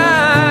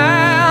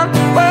 wild,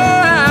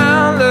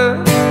 wild love.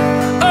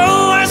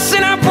 Oh, I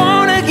said I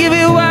wanna give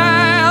you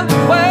wild,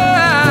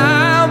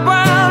 wild,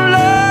 wild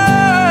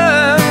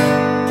love.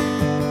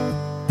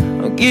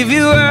 I'll give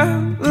you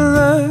wild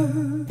love,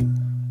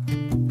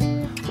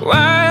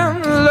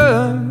 wild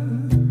love,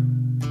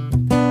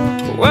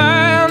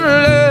 wild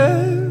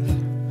love,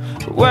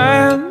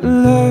 wild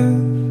love.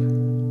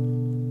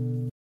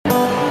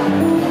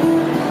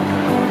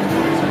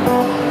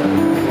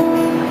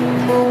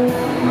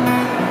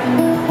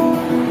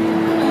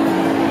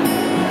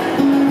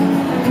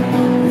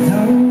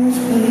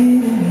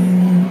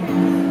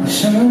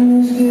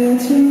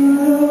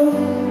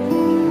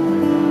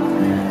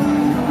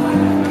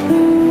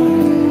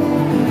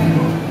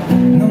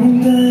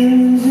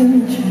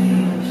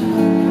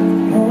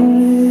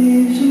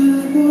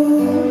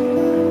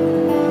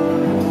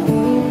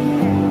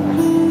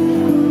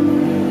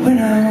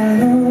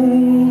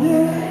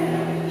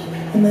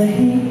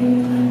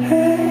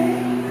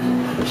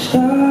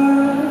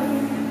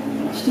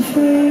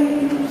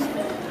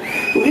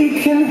 We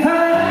can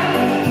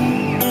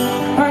hide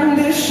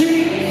under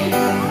sheets,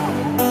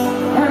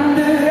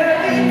 under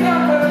heavy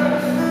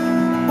covers,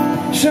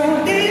 so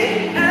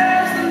deep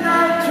as the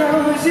night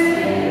draws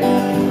in,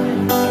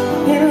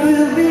 and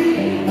we'll be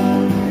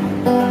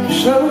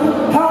so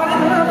hard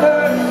in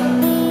lovers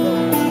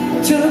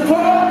till the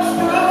clocks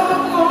go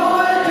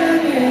forward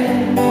again.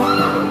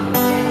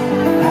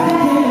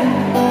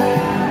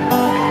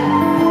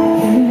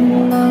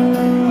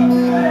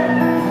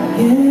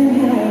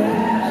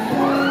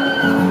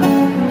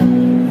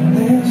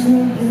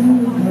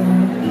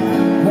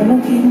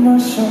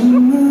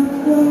 Summer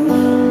clothes,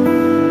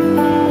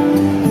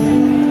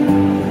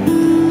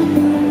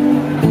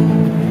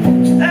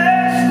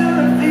 next to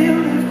the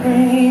field of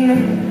green,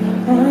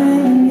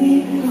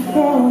 underneath the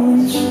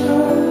falling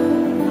snow.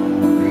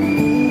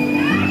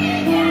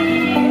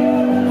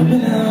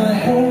 When our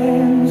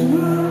hands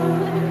grow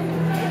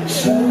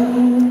so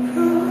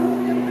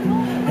cold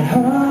and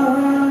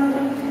hard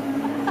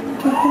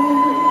to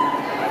hold,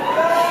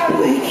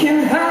 we can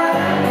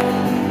hide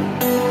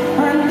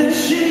under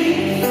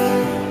sheets,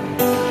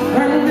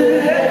 under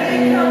heavy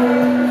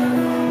covers,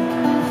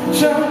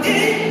 so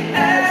deep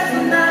as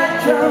the night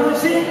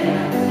draws in,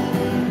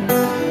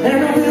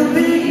 and we'll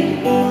be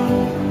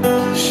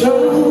so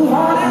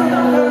hard in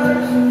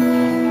lovers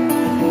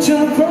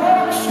till the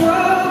clocks go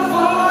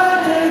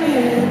forward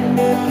again.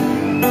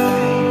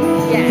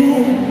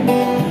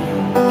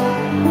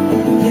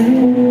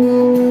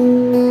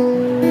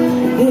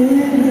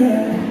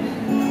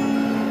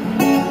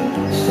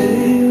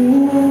 Stay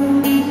warm,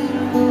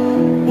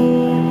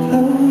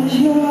 close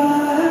your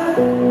eyes.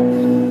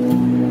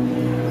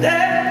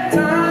 That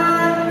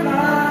time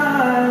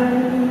flies.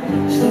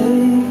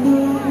 Stay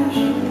close,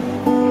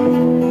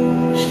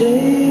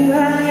 stay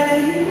right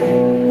here.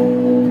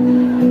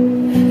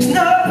 There's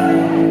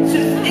nothing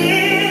to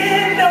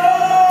fear, no.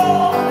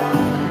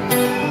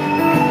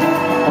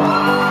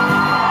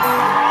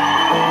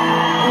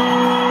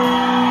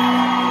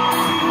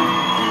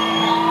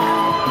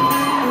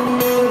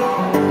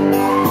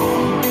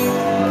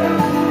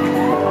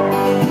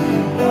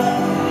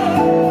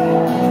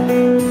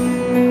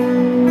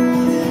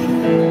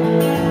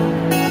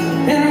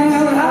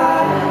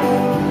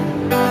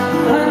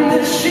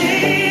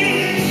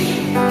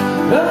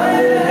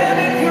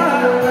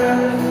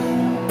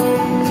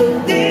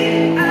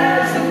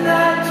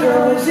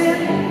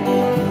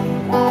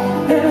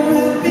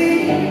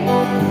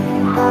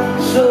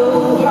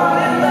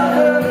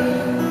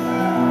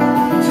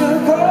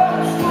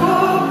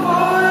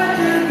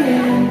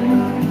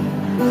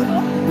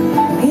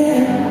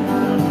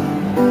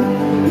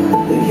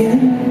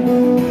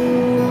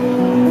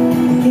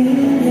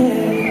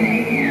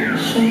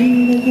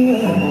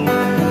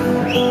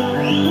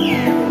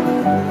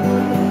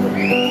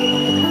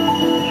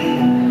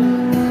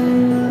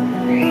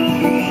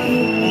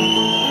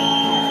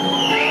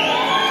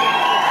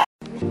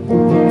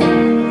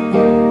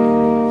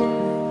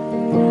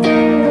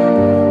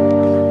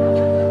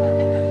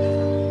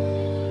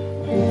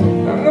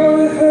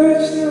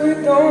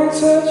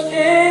 Touch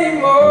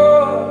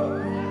anymore.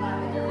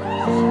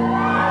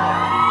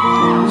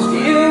 It's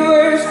getting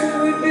worse 'cause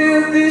we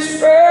built this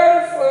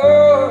right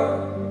floor.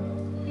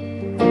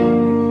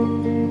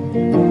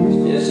 It's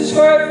just as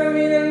hard for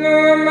me to know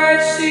I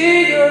might see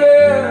your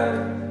love.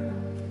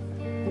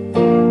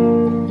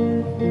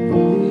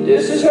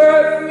 It's just as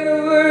hard for me to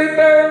worry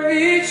about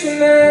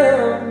reaching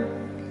out.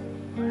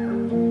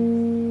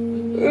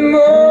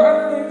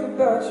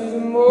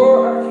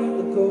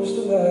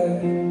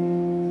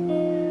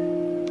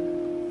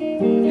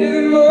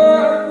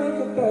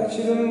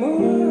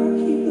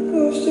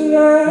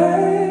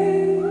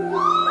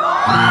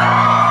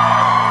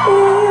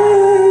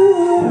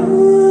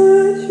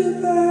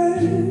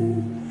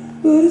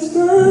 but it's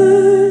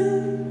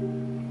done.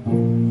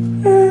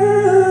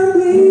 I'm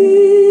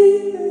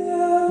bleeding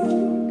out,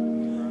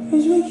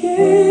 'cause we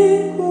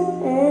can't go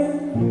on.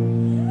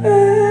 I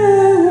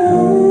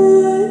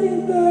want you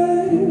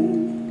back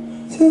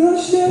till I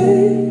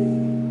shake.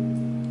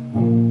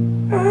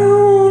 I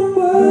want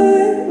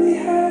what we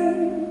had,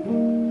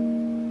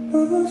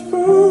 but what's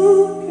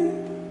broken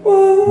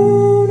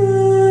won't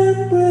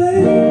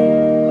unbreak.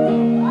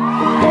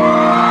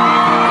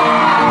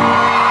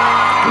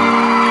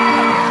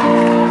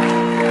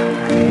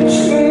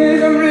 Soon as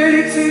I'm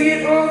ready to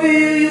get over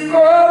you, you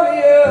call me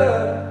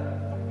up.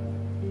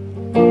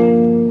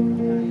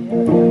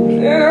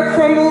 Then I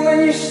crumble when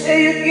you say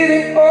you're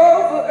getting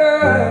over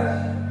us.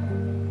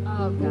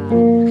 Oh, God.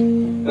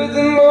 But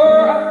the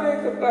more I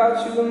think about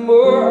you, the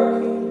more I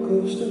come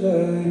close to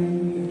love.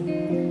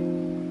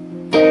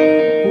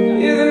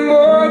 Yeah, the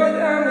more that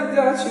I'm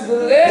without you, the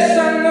less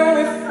I know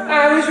if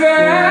I was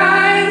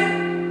right.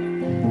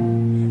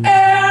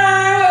 And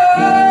I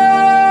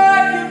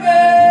want you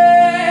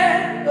back,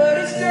 but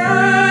it's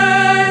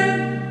done.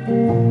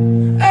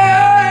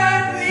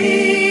 I'm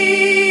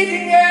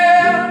bleeding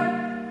out,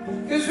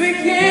 'cause we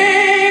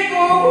can't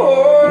go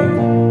on.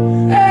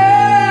 I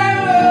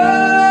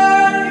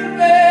want you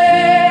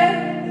back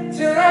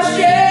till I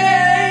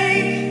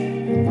shake.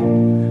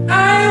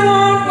 I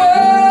want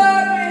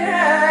what we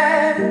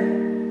had,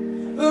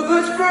 but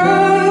what's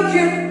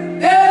broken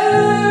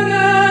down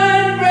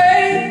and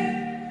break.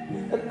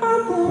 And I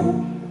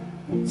won't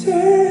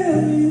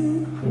tell you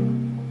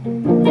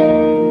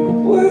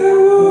what I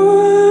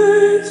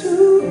want to,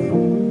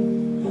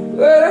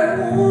 but I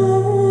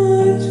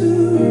want to.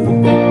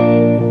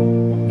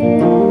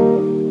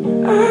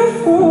 I've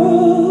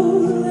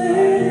fallen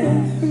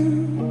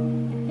through,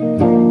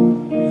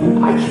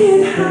 I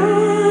can't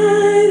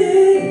hide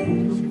it,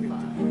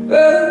 but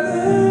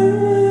I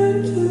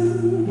want to.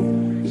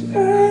 'Cause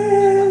I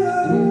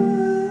love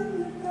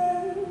you,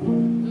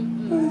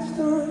 but it's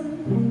done.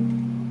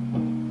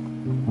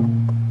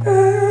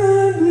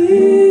 I'm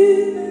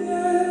bleeding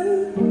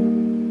out,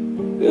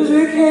 'cause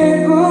we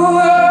can't go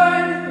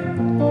on.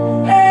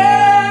 I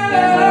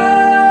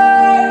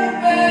love you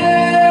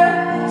back,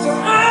 so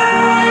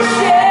I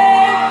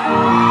shake.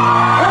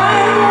 I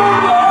want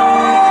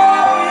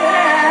what we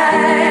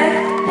had,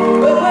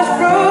 but what's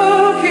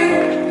broken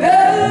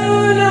down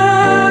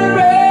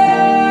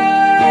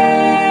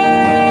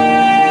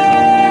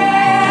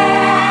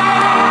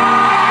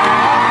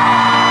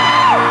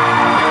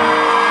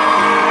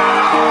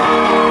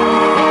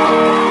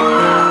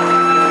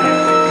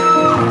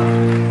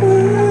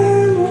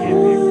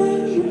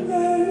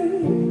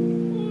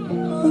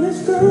but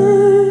it's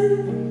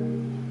done.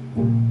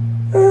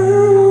 I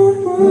want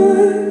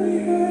what we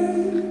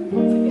had,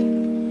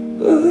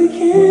 but we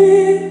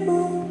can't go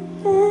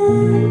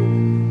on.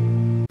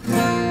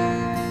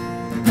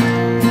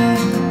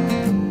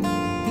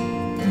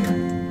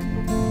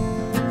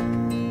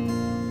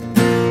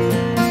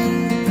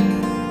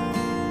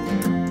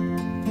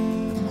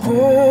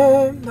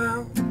 Home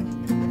now,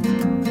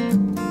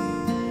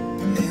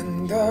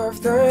 end of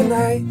the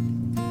night.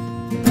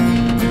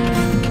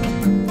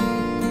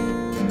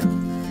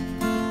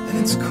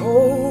 It's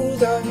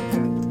cold out,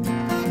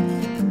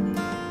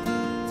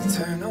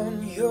 turn on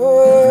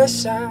your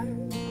side,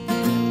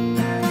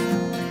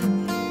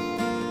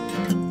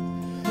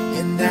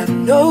 and I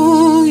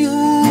know you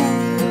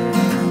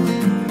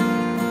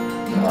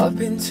up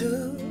into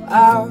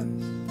hours.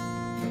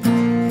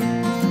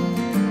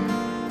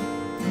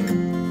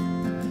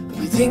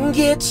 We didn't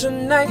get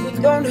tonight, we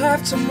don't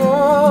have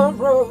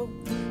tomorrow,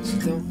 so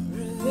don't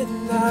ruin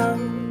now.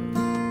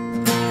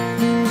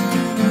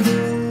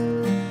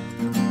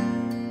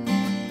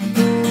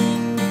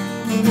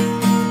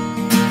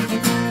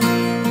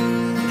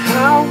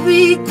 How we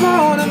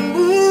gonna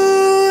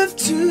move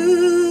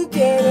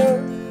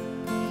together?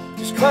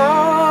 Just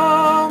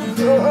come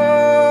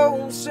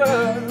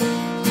closer.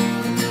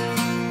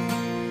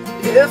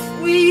 If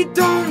we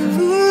don't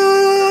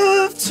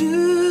move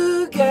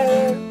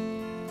together,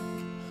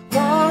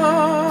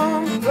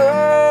 come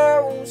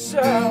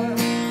closer.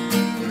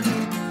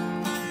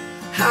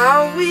 How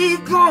we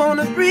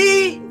gonna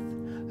breathe?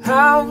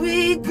 How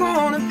we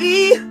gonna be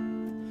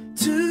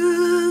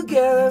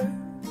together?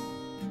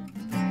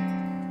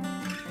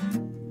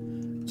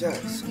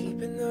 Just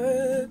keeping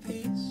the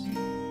peace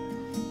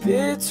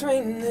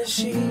between the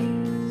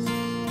sheets.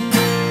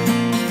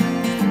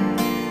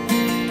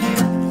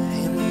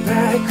 And I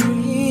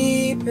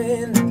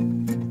creeping,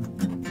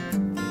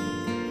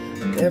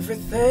 and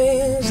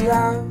everything's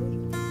loud.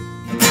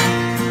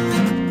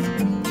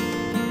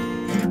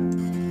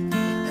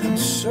 And I'm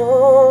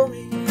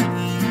sorry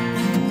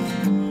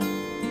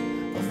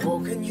I've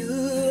woken you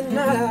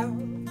now.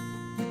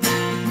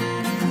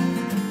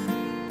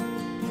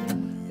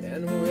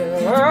 And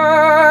we'll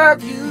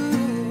argue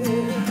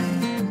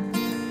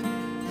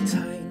the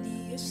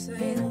tiniest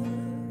thing.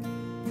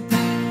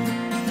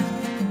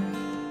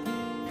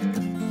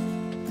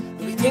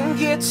 We can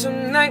get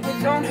tonight, we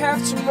don't have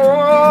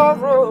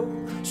tomorrow.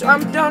 So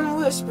I'm done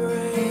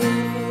whispering.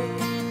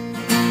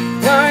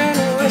 I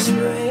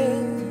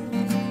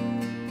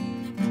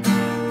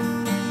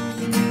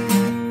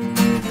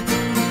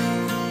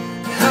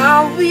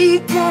we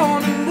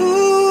gonna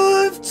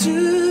move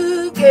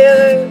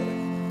together?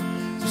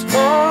 Just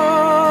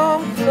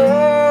come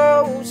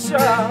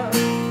closer.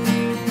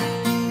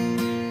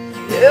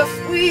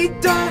 If we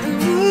don't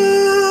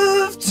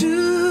move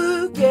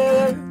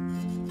together,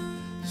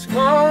 just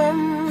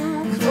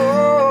come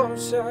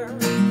closer.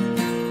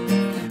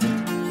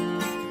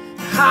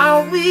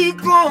 How we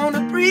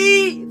gonna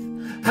breathe?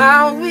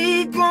 How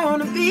we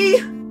gonna be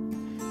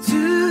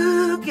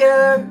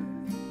together?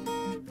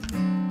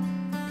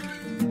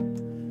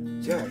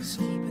 Just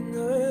keeping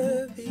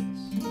the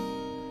peace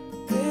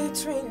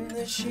between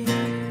the sheets.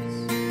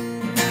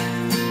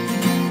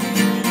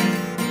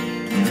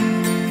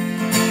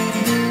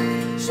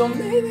 So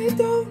maybe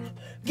don't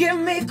give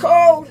me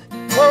cold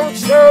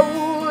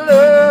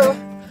shoulder.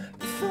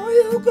 Before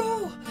you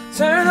go,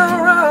 turn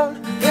around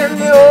and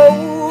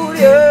behold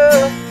you.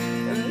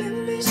 And let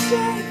me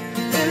say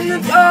in the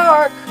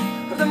dark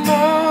of the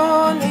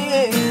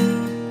morning,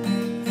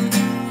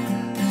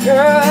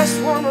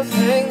 just one more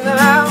thing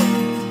now.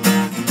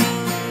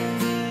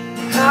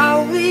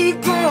 How we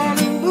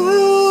gonna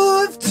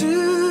move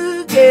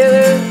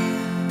together?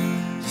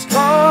 Just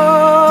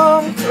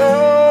come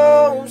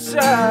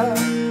closer.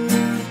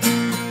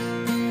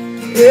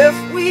 If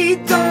we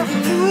don't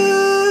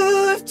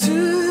move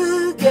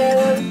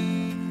together,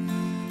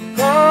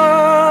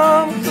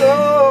 come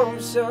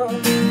closer.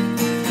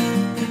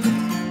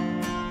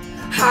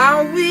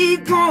 How we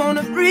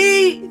gonna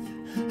breathe?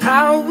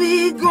 How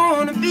we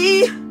gonna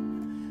be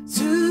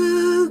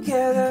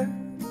together?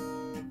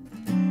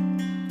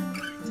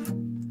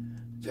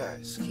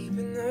 Just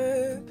keeping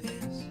the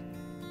peace.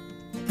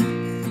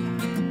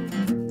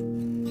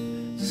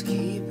 Just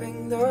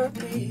keeping the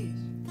peace.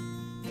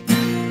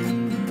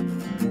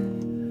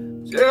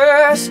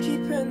 Just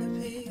keeping the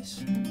peace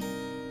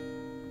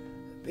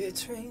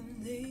between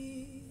the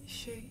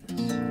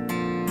sheets.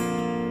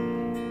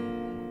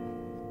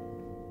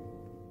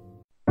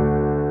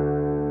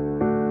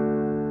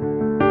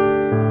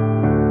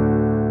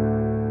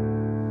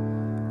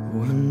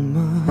 When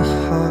my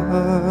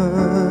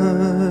heart's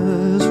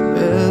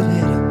ready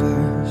to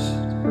burst,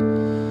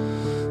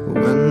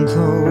 when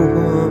the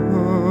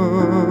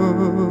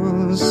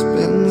world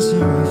spins in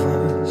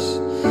reverse,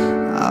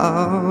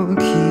 I'll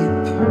keep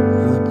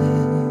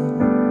running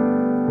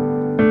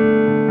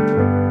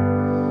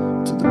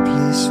to the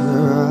place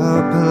where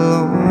I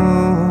belong.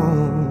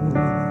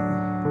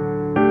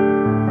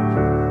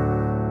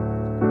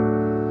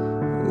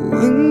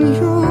 When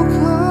you're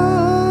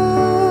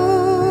gone,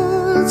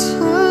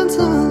 turns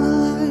on the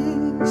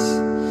lights,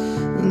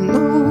 and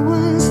no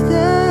one's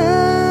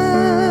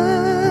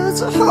there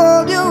to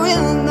hold you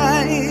in the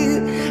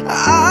night.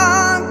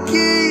 I'll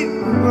keep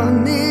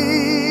running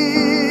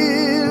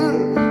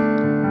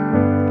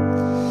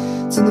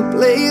to the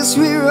place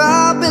where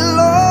I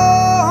belong.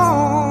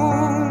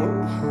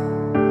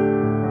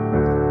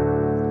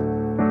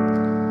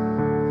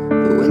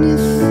 When you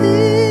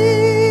think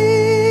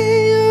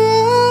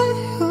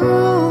you're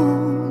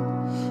alone,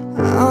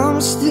 I'm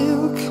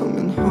still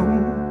coming home.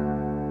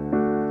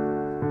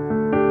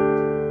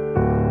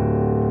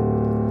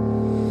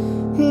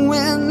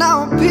 When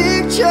our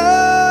pictures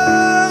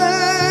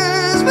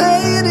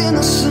made in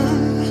the sun,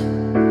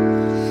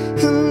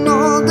 and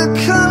all the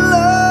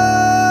colors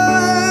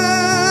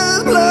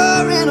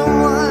blur into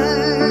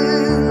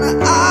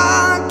one, I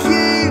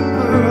keep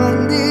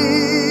running,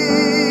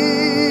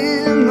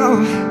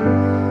 oh,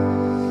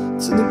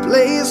 to the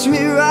place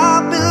where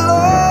I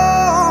belong.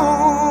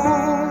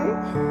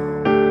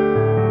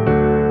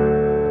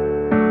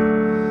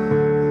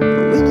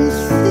 When you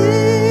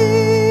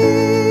think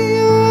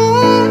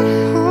you're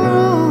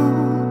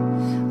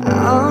home,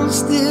 I'm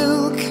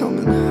still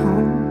coming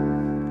home.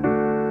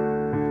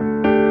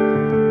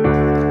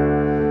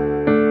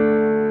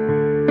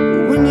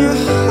 When your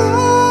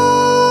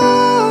heart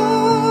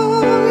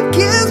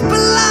gets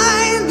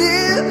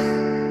blinded,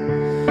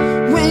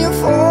 when you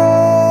fall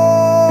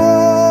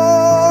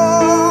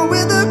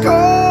with the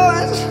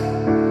chords,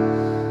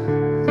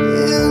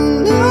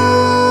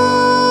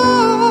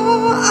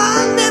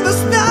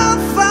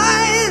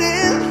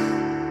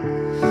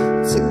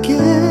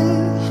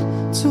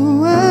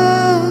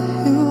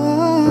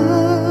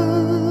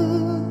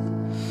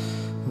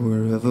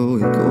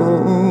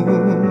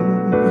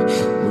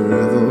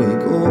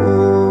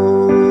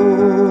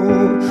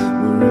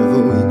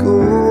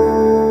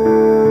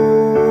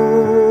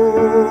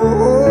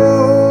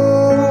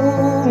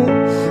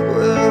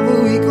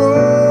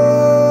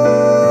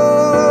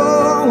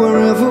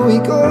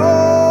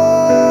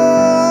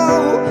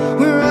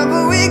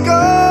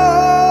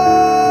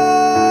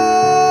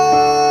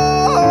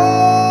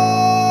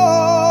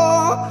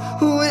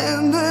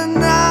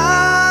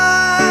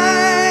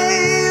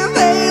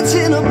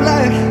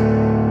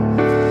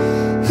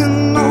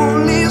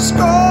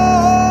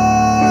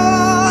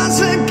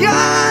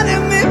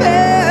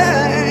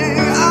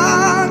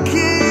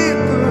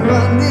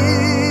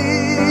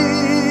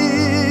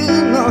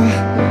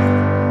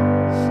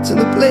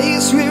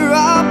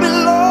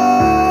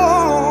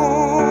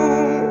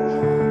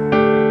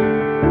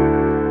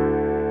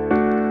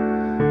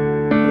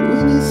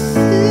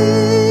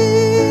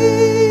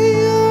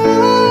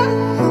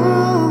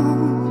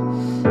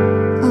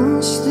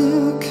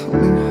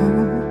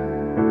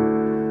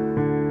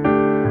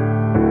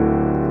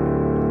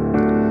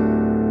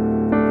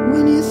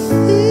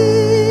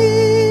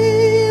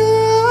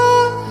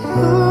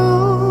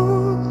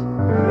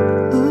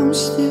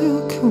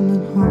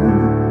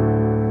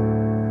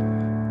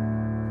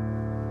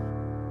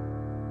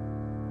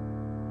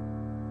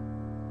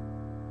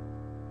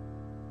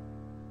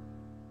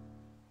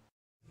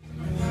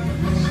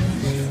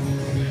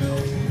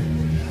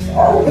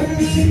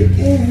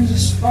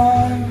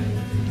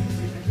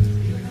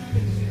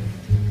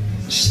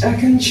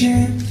 second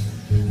chance,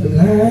 a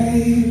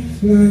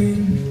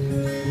lifeline,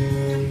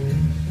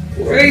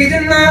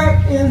 waiting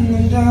out in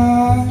the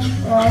dark,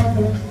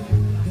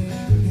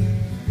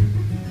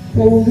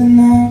 holding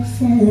out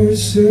for a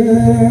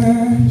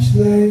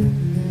searchlight.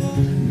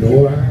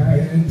 No,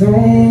 I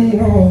don't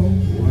know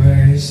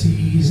why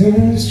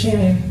seasons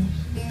change,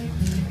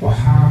 or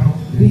how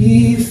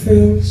we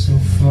felt so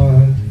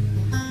far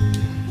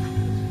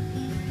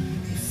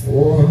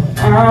before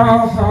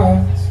our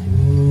hearts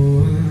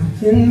grew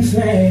up in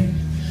flame.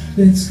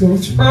 Let's go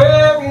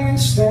throwing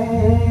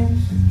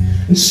stones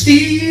and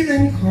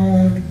stealing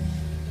cars.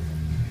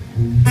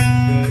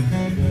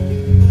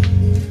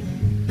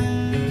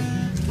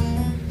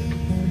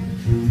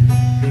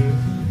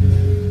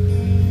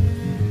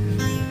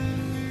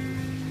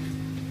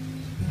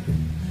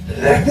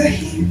 Like the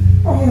heat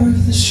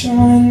of the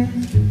sun,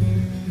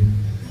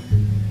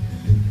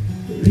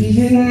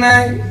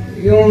 reignite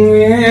your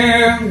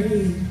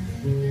memory.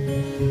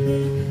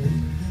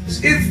 As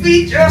if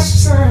we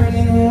just turn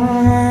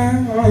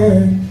and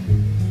run,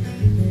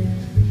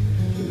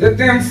 let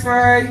them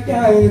fight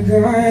our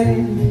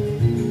gun.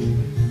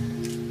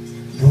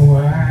 No,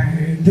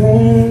 I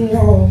don't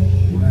know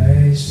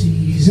why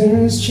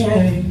seasons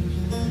change,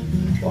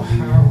 or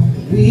how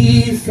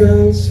we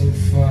felt so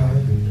far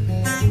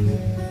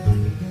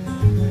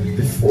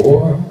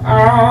before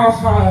our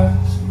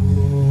hearts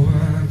grew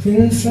up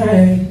in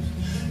flames.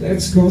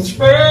 Let's go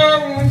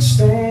throwing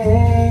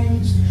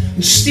stones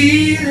and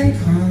stealing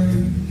cars.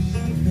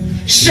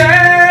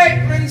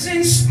 Sirens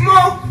in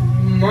smoke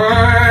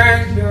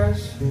remind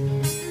us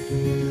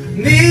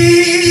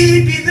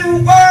maybe the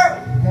world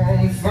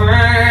won't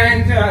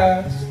find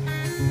us.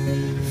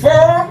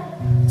 Fall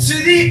to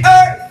the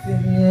earth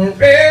in a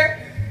red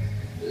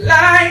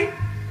light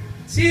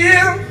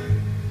till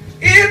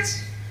it's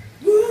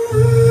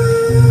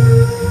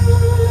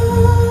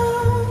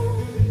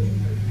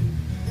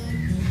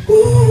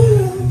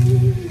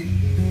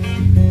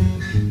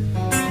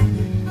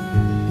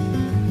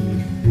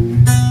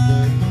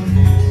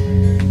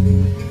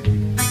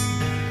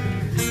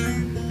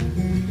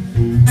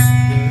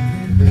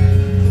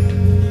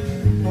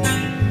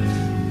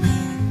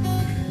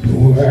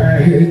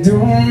I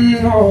don't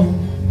know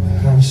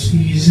how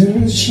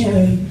seasons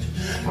change,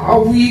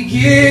 how we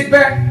get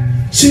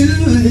back to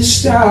the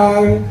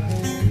start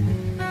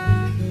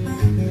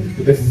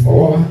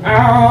before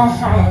our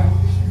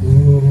hearts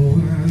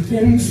grew up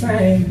in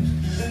flames.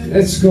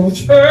 Let's go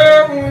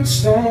throwing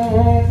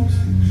stones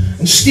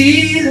and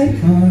stealing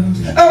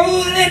cars.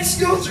 Oh, let's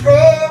go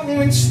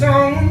throwing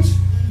stones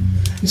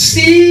and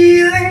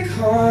stealing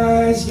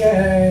cars,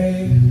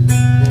 yeah.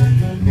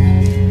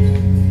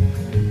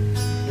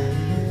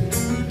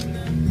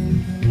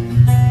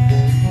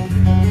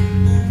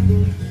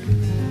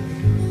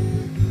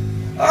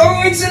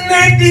 Oh, and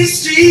tonight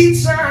these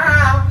streets are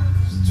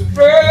ours to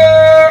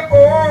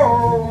roam.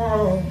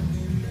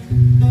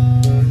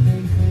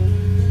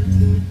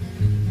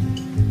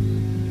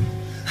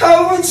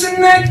 Oh, and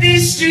tonight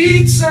these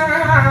streets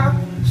are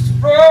ours to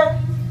roam.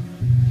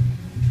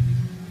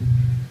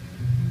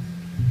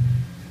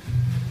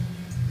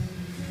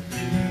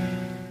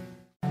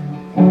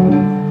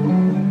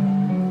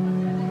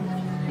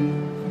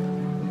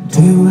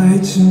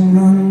 Daylights and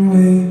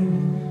runway,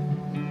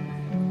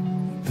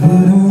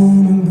 put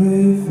on a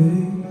brave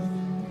face.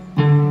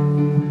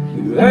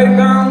 We write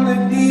down the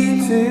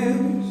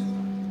details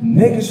and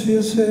make us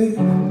feel safe.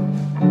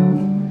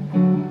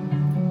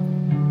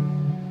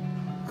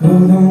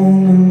 Cold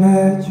on the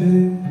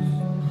mattress,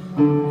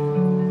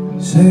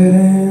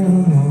 sitting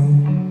alone.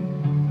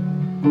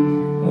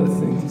 I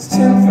think it's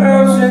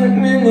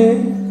 10,000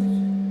 minutes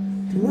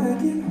till I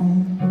get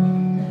home.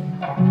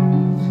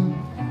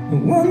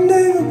 And one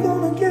day we're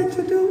gonna get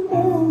to do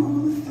all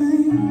the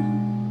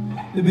things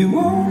that we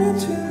wanted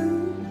to.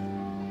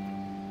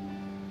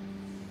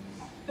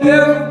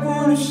 Never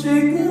wanna say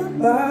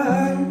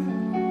goodbye.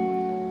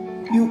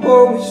 You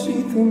always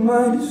see through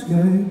my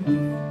disguise.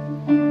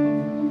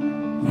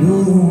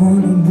 You're the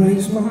one who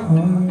breaks my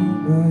heart,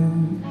 right?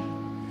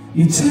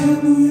 You tell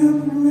me I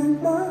can make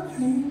my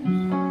dreams,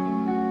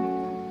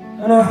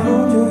 and I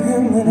hold your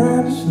hand when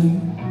I'm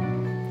asleep.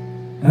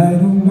 I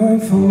don't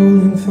mind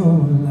falling for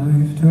a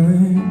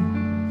lifetime,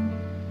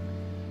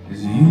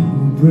 'cause you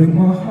break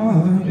my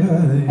heart,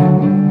 yeah.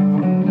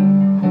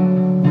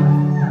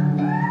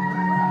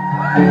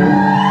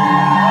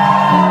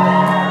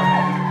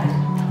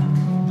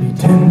 Be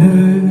tender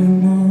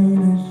and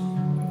honest,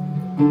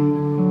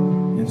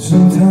 and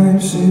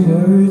sometimes say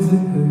words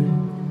that hurt.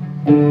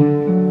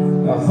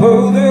 I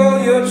hold all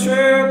your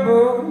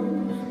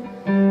troubles,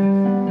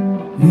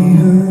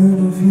 even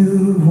if you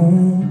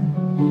won't.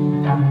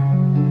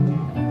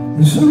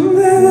 And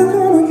someday we're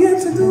gonna get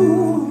to do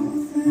all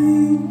the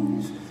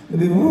things that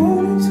we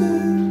wanted to.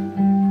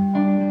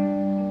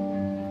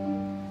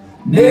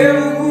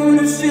 Never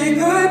wanna say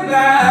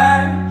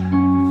goodbye.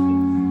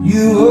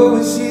 You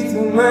always see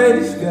through my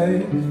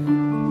disguise.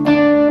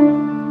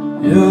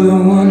 You're the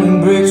one that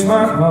breaks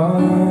my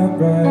heart,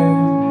 right?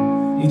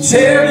 You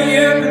tear me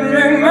up and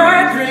wreck my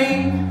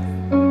dreams,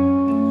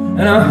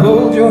 and I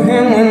hold your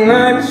hand when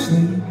I'm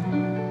asleep.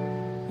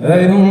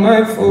 I don't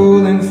mind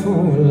falling for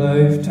a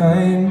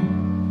lifetime,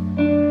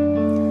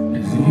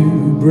 as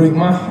you break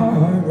my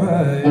heart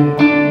right.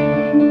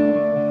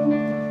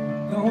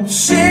 Don't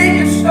say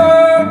you're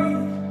sorry,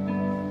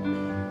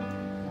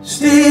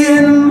 stay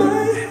in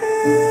my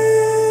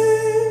hand.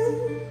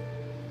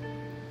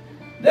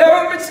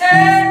 Don't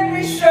pretend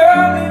we show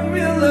me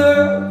real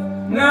love,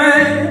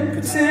 not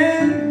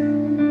pretend.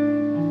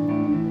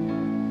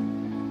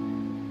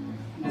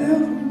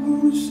 Never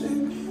wanna say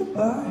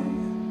goodbye.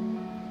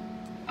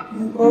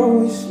 You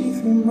always see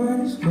through my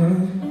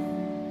disguise.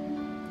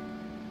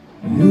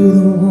 You're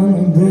the one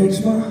who breaks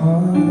my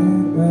heart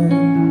right.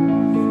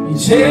 You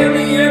tear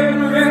me up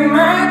and wreck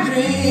my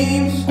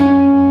dreams,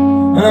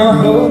 and I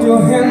hold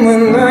your hand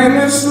when I'm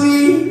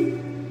asleep.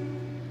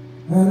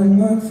 I don't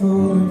mind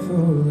falling for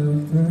a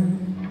lifetime.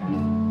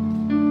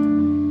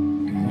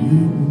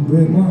 You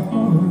break my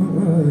heart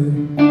right.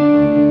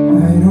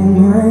 I don't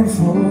mind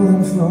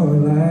falling for a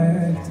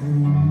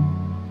lifetime,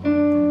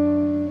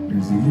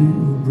 as you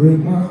break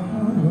my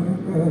heart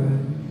right.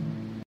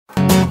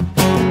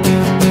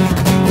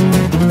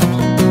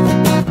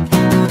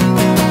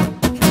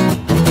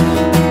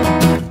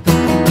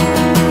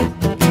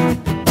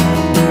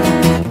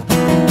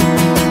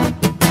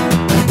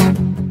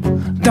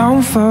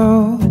 Don't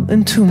fall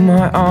into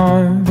my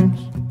arms.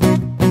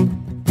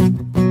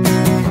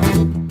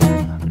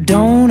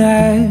 Don't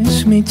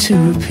ask me to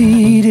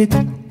repeat it.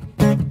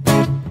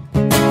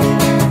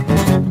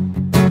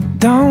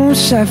 Don't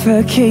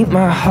suffocate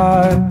my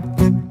heart.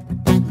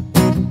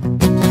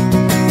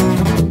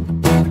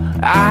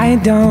 I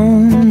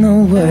don't know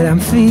what I'm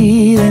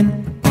feeling.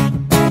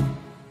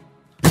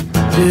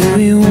 Do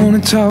you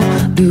wanna talk?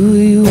 Do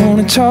you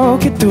wanna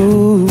talk it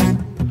through?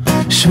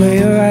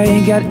 Swear I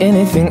ain't got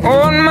anything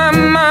on my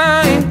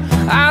mind.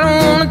 I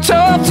don't wanna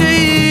talk to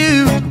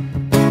you.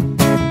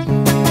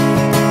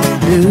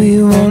 Do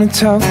you wanna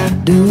talk?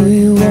 Do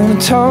you wanna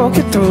talk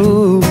it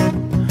through?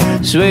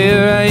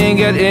 Swear I ain't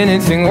got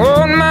anything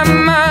on my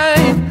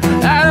mind.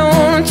 I don't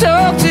wanna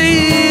talk to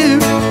you.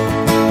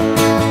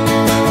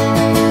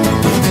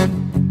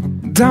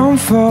 Don't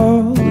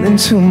fall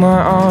into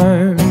my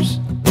arms.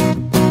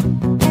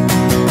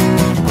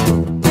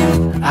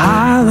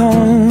 I'll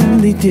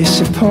only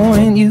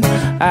disappoint you.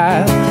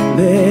 I'll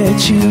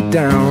let you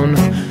down.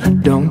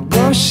 Don't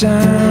go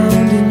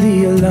sounding the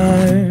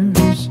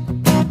alarms,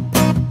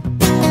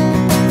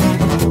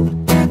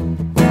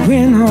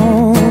 when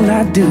all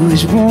I do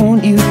is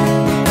want you.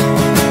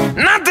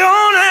 Now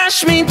don't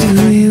ask me,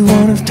 do you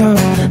wanna talk?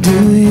 Do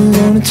you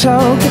wanna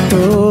talk it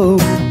through?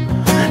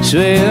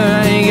 Swear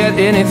I ain't got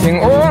anything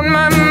on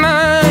my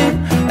mind.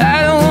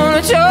 I don't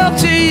wanna talk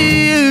to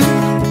you.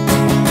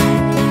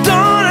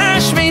 Don't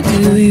ask me,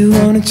 do you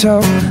wanna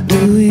talk? Do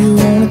you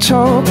wanna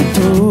talk it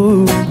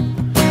through?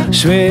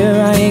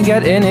 Swear I ain't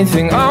got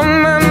anything on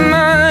my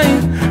mind.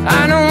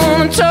 I don't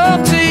wanna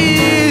talk to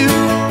you.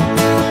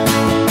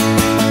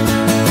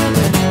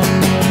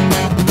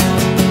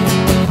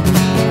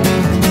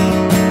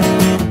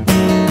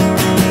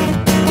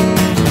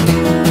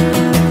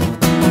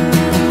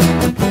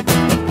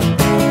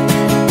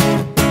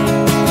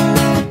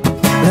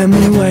 Let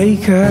me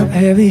wake up,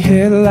 heavy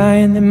head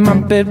lying in my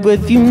bed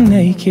with you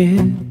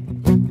naked.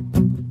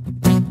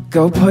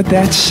 Go put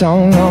that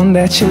song on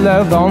that you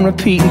love on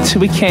repeat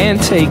until we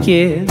can't take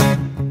it.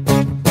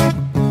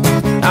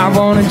 I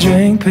wanna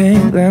drink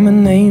pink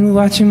lemonade,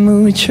 watching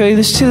movie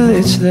trailers till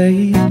it's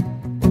late.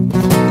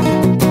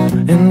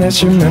 And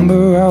let's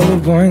remember all the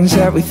ones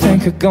that we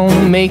think are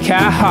gonna make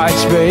our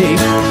hearts break.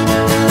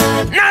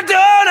 Now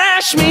don't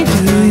ask me,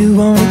 do you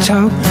wanna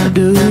talk?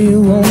 Do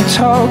you wanna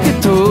talk it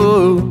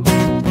through?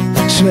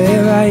 Swear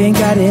I ain't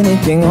got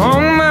anything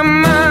on my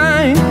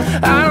mind.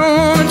 I don't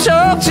wanna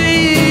talk to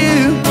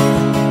you.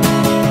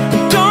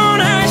 Don't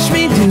ask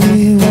me, do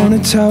you wanna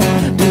talk?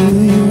 Do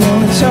you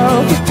wanna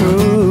talk it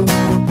through?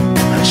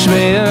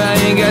 Swear I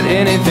ain't got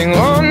anything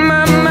on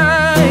my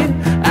mind.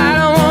 I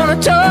don't wanna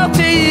talk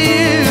to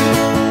you.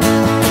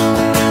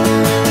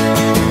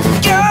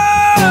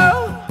 You're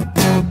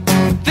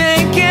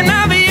thinking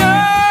of you.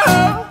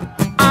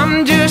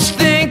 I'm just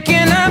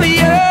thinking of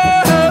you.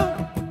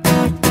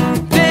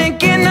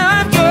 Thinking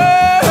of you.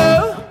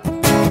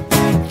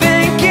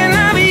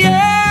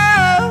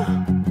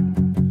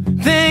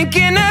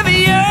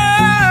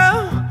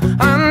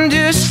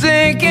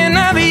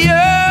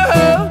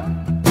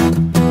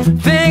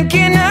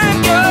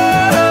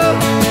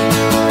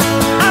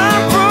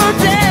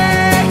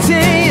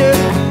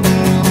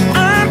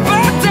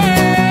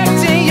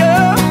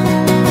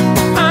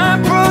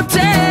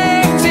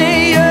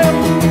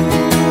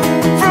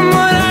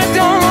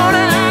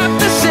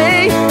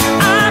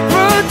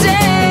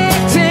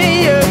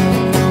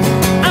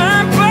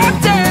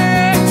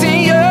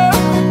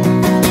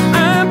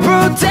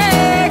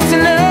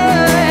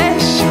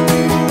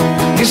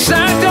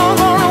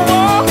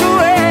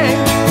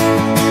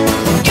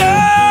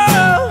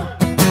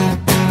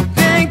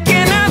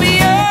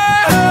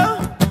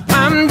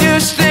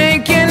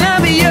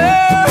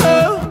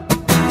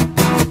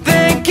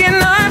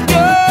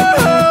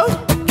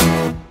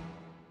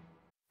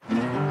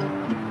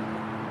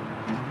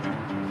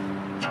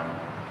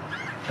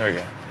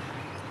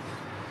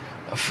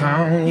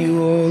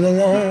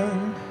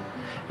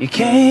 You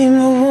came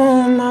to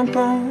warm my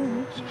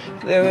bones.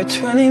 There were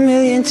 20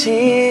 million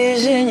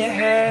tears in your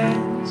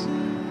hands.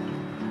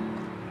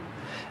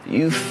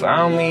 You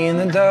found me in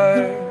the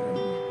dark,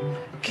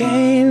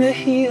 came to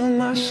heal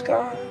my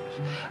scars.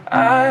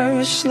 I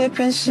was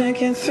slipping,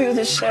 sinking through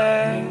the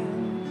sand.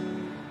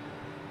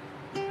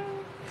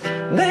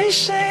 They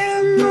say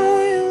the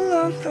more you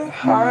love, the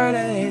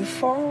harder you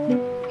fall.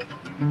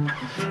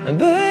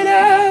 But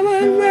I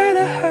would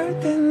rather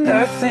hurt than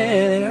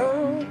nothing at all.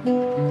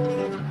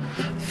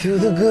 Through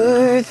the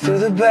good, through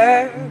the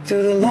bad,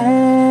 through the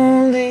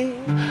lonely,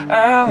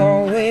 I'll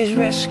always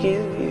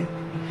rescue you,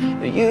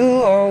 but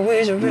you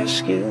always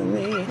rescue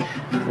me.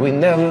 We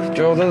never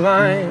draw the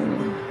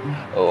line,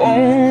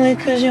 only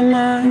 'cause you're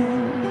mine,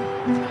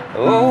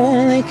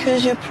 only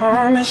 'cause you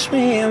promised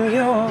me I'm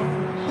yours.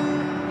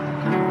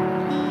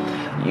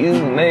 You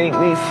make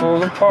me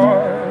fall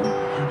apart,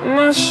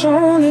 my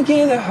soul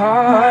together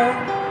heart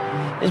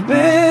is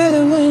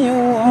better when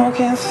you're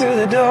walking through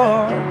the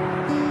door.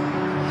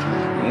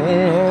 You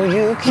know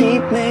you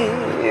keep me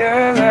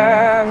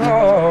alive.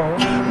 Oh,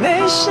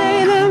 they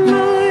say the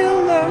more you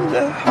love,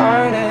 the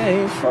harder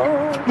you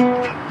fall.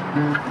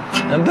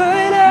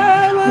 But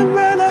I would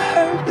rather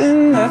hurt than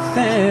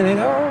nothing at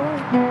all.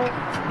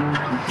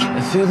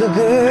 Through the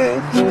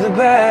good, through the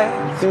bad,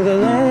 through the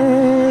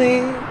lonely,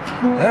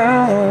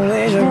 I'll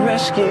always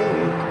rescue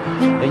you,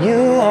 but you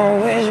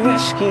always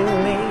rescue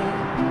me.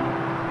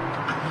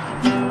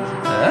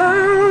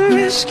 I'll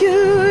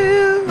rescue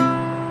you,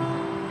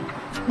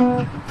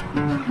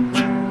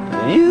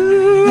 you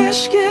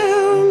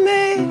rescue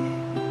me.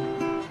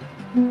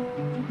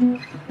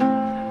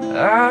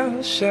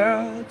 I'll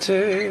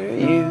shelter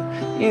you,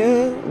 you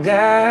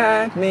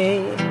guide me.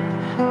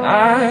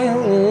 I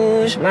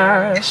lose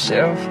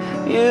myself,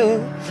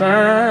 you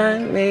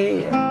find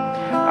me.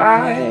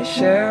 I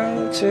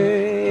shelter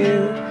you,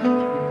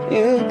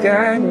 you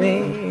guide me.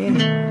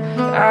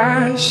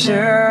 I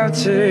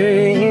shelter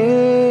you,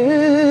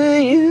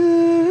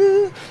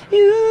 you.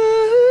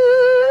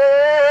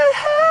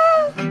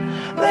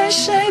 They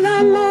say the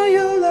more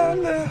you love,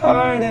 the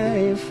harder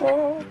you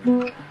fall.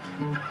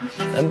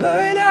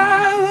 But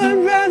I would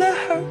rather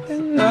hurt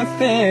than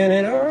nothing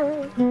at all.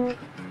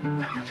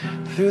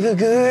 Through the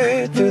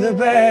good, through the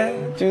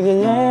bad, through the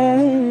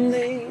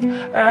lonely,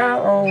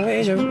 I'll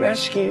always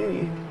rescue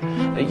you,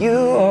 you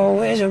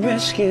always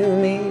rescue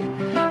me.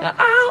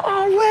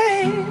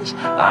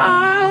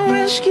 I'll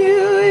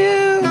rescue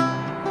you,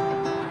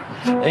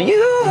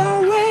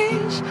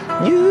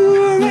 you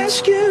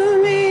rescue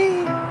me.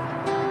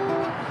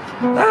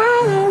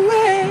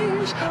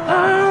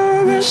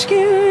 I'll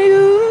rescue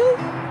you,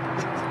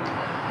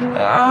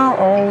 I'll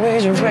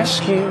always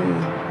rescue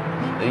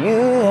you,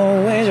 you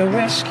always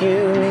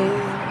rescue me.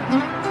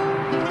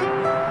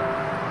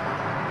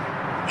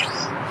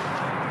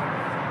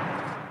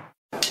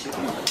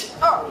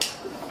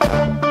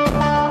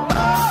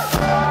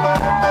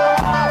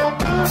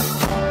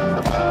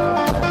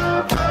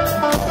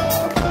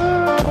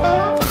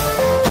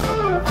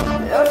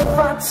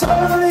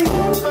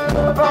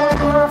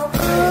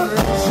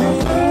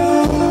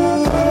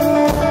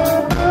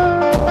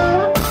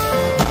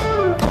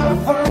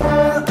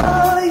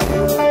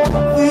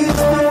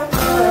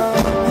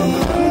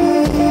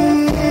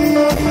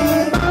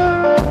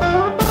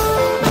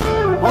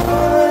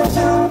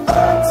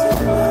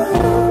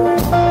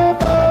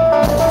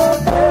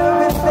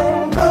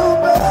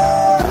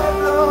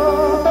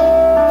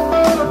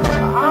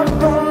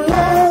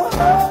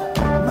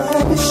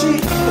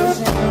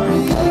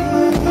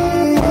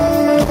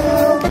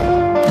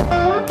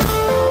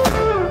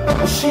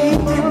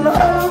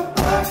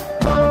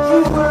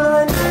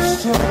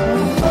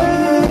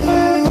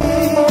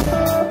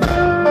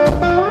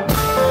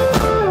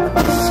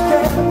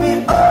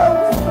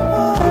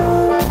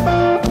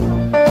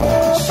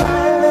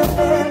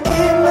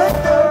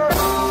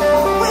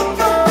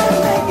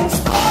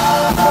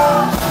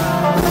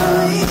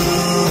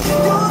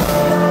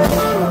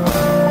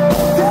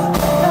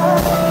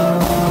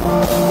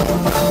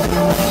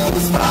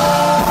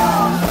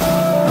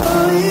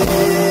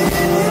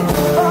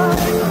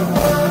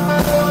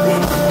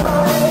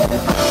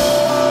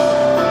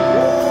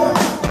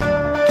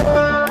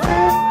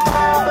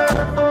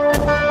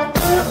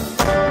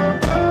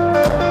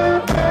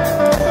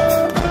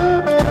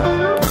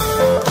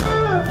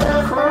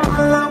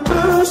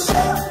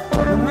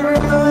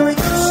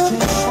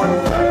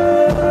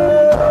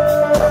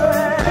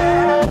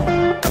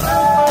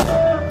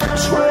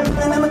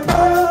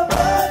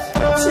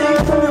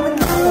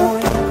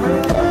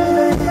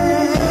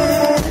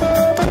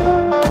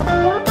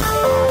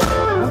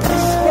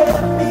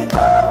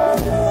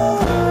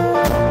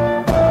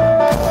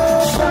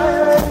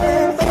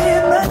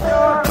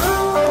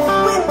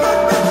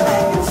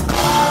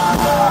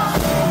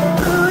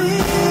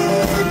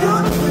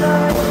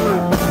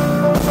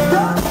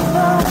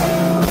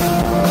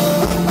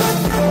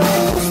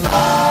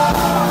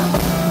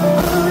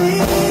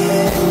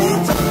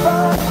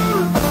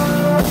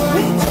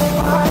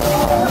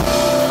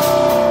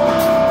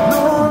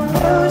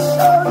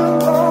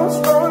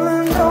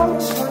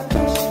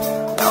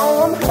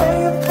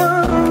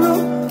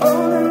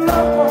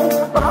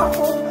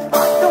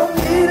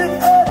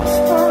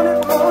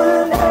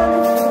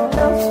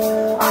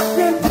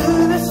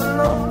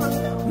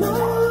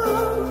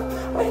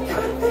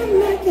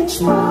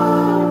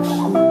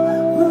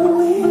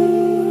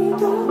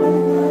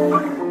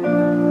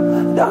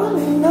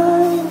 darling, I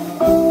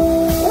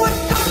would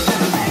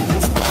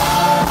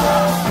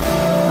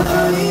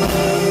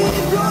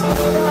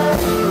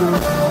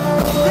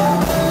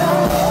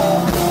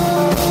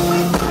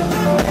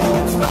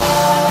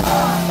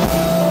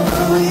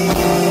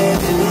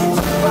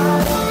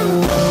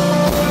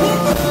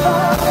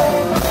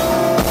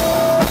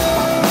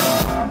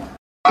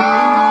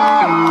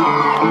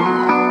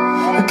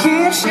I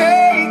can't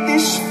shake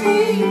this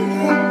feeling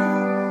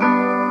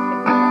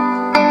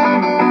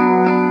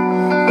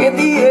at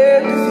the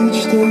end of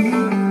each day.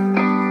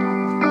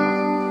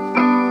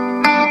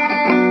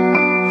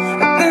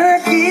 Then I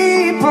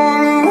keep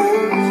on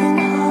working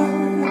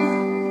hard,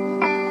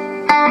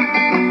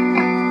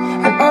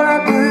 and all I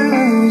do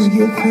is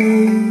get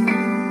paid.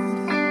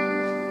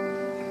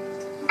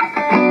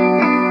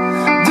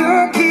 Do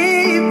I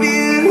keep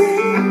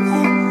believing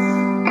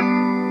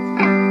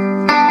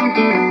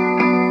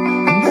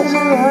there's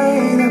a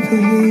light up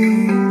ahead?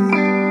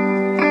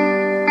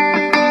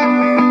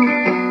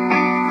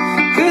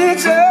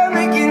 It's all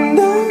making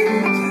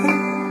darker,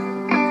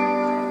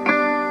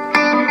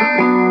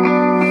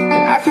 and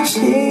I can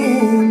see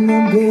in my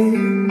bed.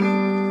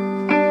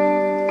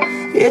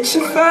 It's a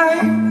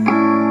fight,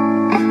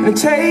 and it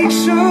takes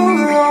so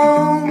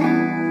long,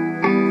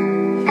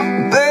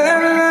 but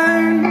I've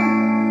learned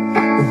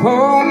to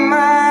hold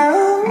my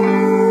own.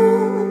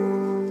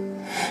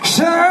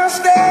 So I'll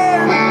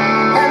stand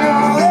and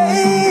I'll wait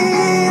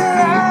in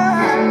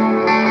line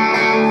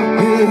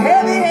with a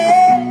heavy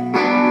head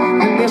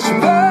and this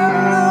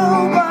bottle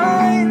of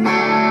wine,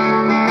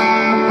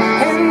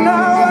 and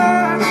I'll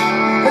watch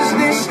as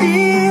they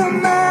steal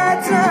my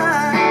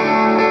time.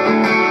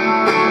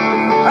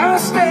 I'll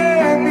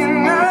stand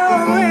and I'll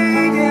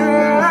wait in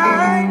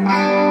line.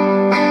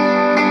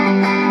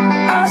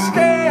 I'll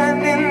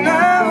stand and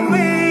I'll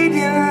wait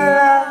in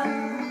line.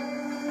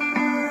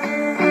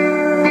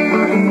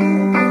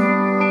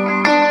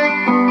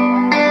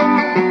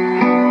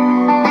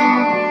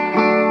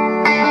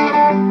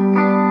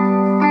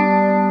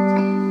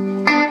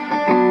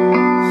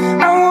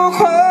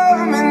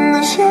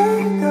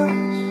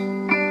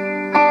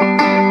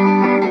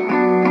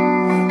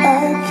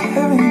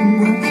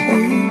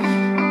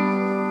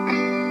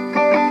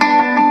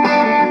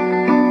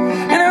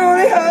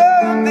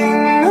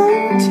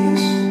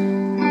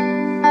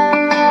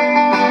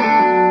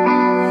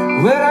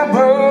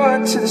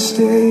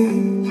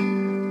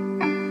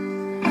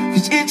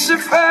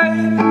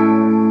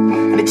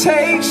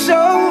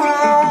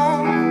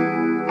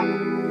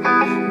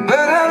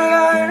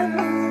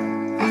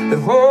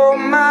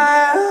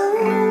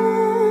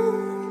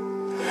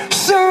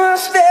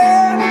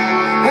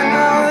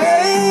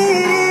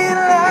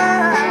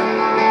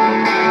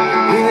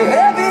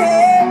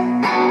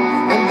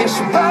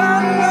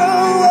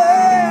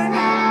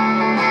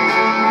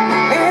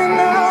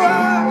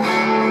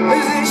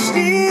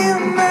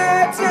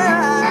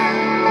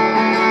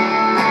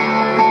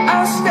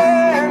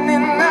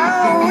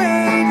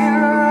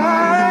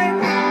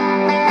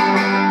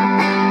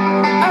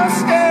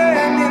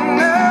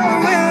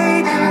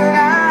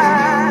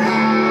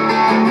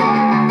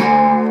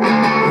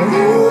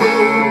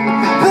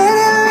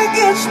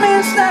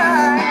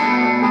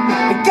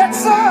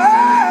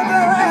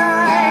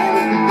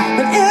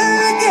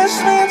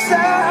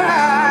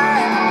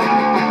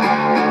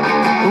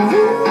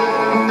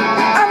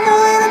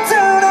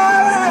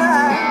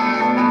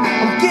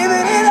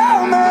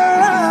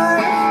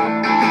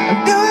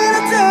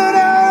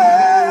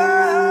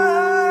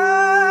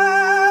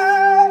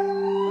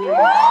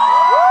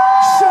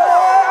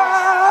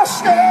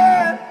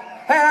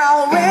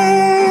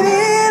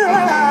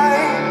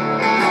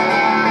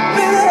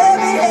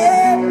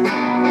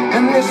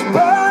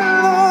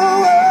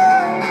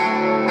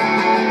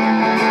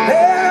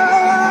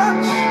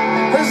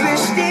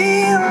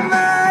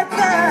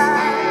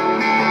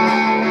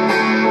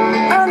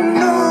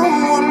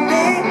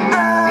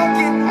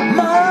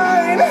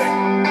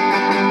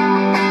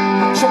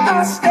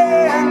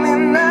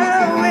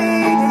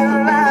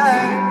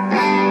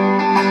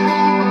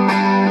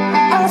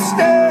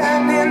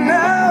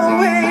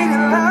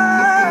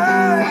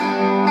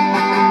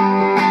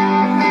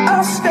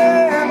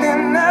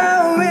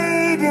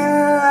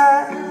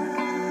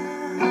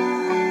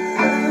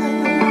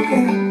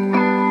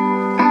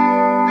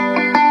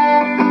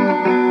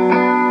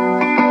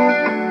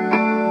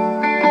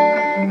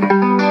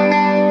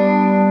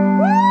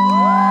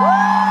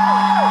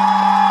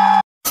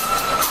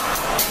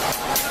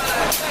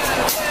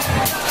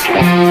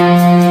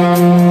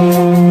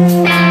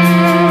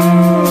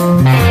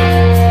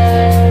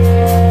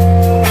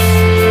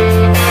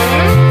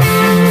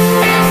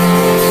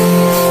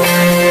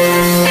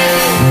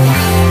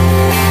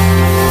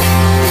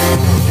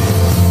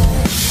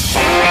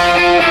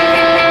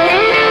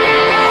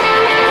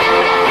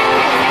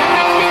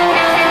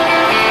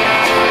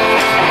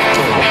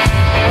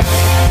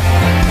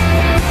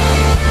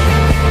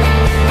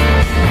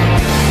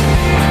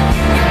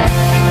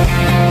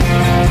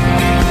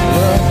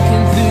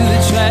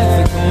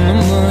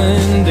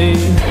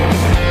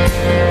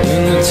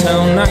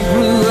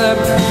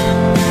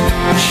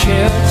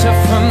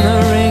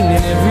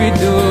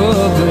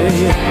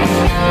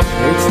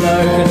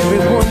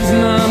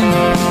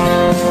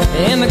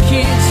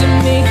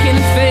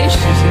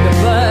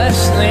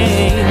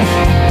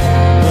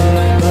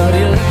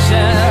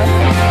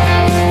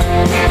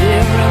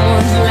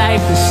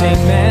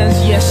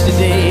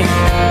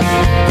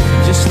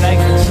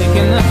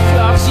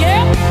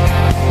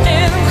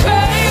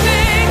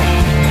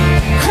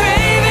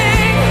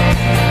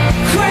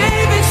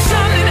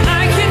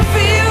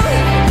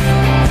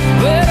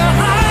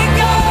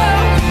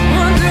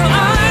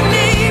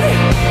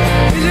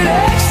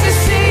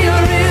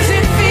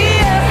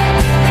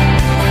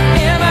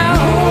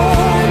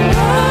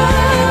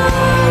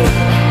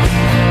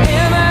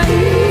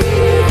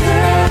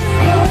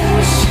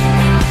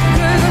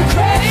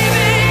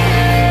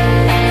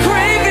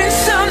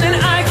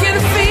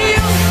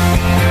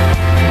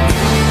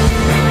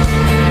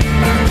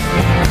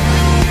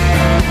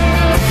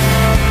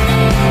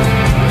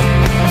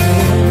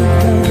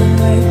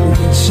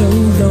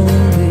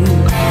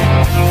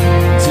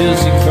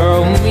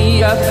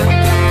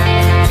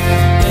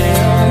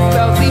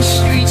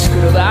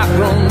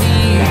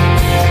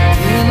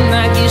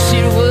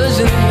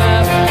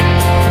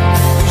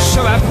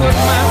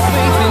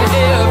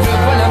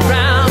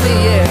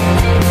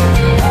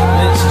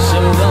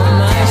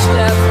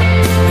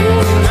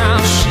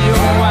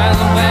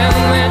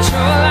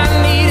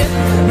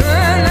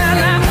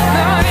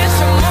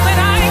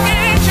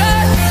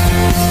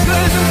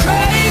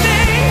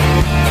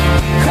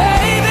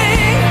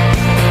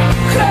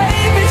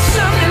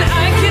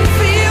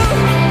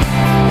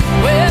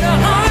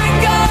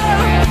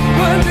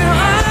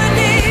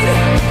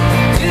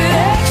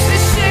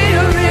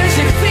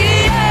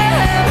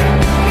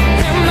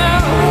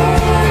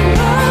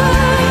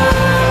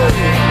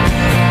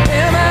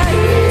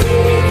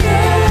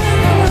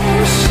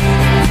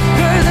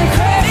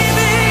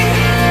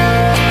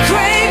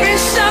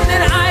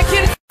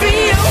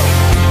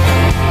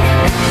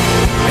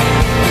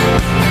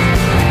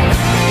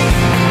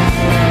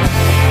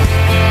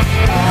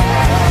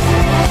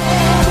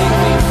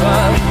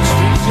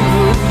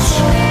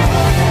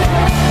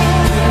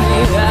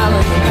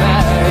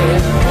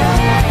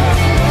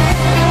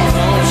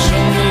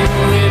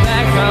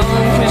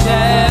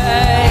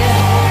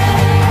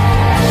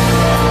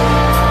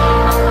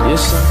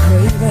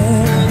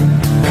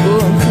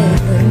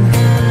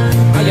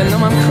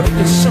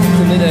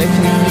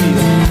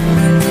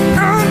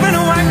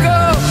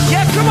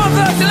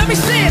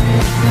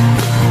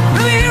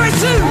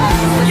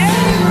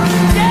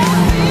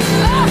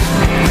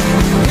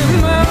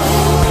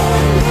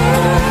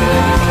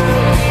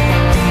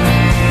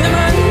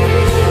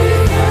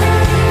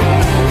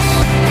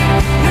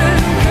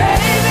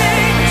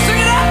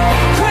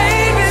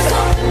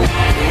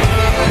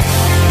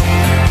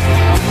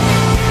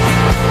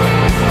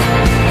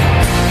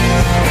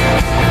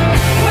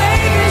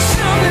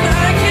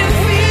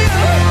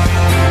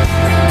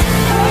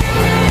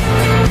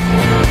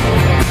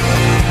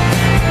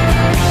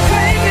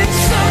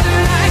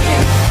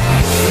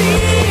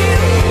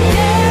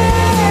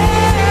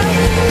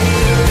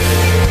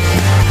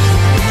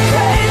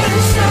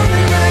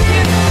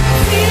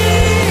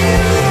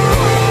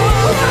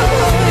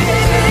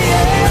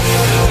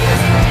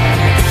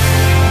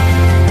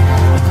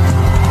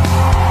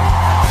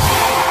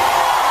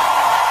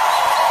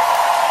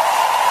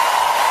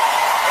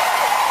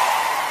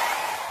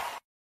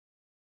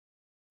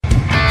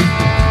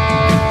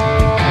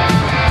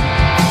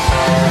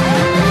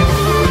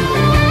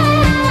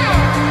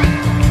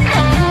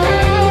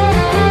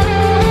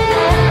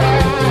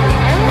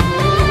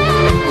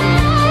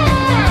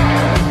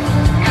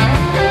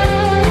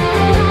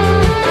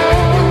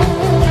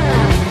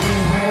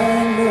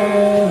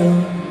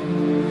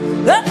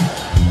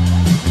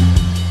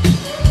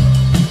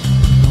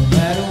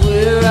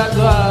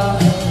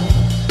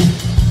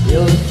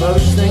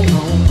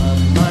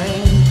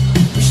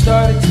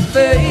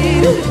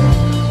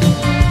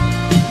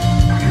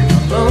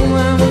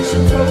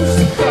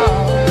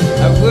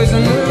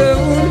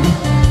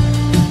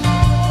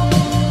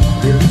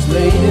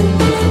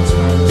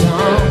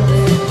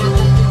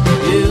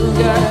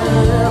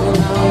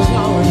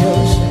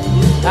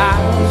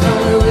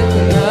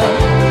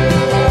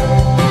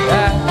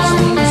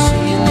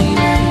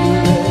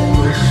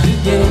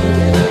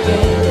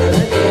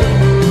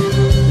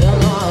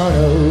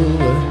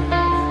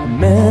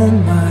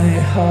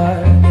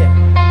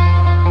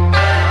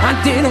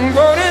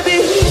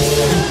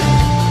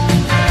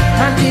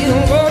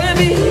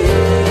 be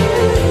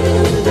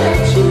that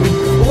you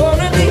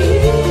wanna be.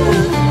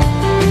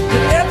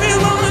 Every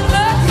one of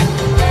us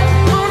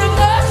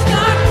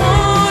got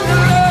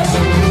wanderlust.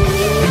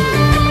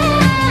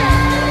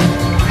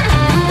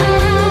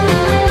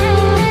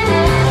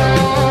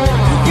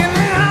 Give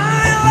me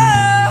high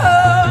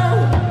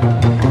love,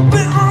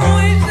 but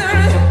always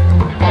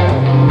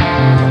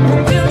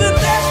until the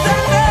best I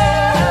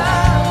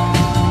love.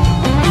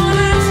 When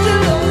I'm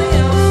still on the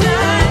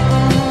outside,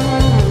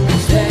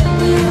 stand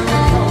me on the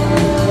corner,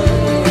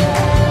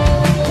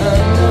 I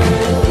know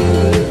that you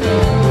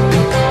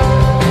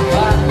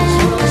I just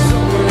want so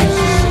much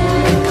to see.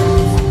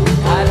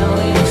 I don't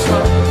even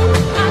smoke.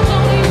 I'm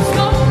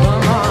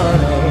on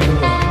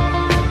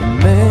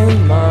in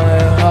my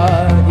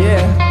heart,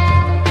 yeah.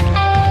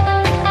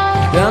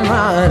 I'm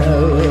on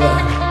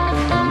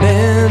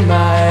in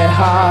my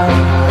heart.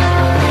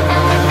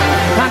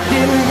 I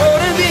didn't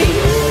wanna be.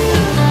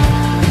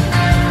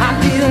 I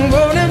didn't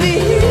wanna be.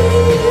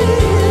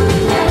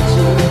 That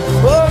you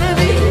wanna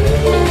be.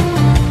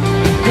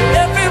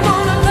 Every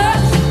one of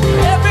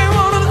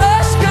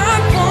us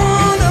got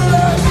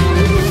wanderlust.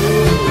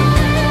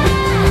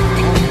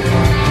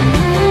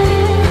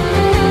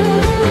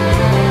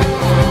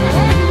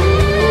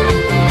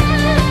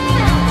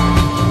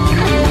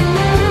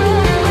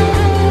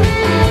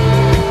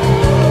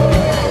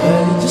 I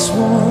just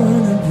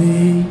wanna be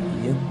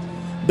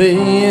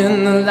in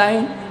the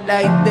light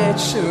that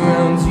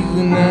surrounds you,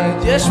 and I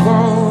just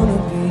wanna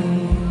be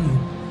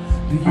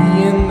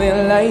in that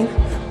light,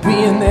 be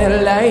in that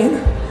light.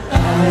 I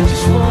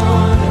just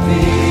wanna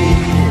be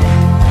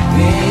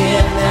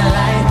in that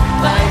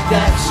light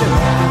that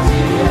surrounds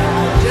you.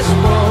 I just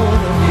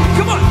wanna be.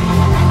 Come on,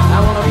 I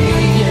wanna be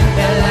in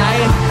that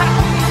light.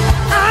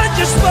 I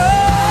just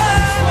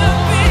wanna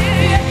be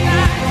in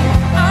that.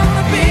 I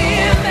wanna be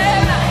in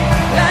that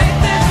light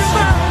that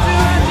surrounds you.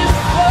 I just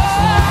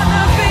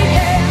wanna be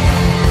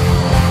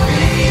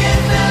in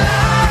that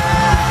light.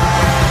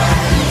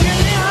 Give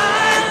me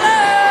high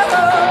love.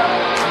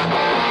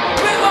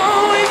 We're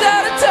always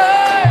out of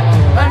time.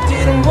 I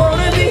didn't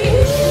wanna be.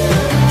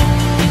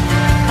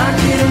 I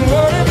didn't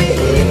wanna be.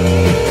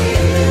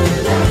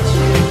 That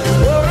you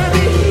wanna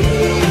be.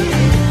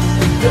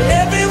 But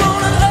every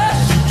one of us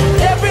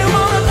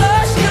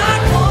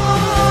got one.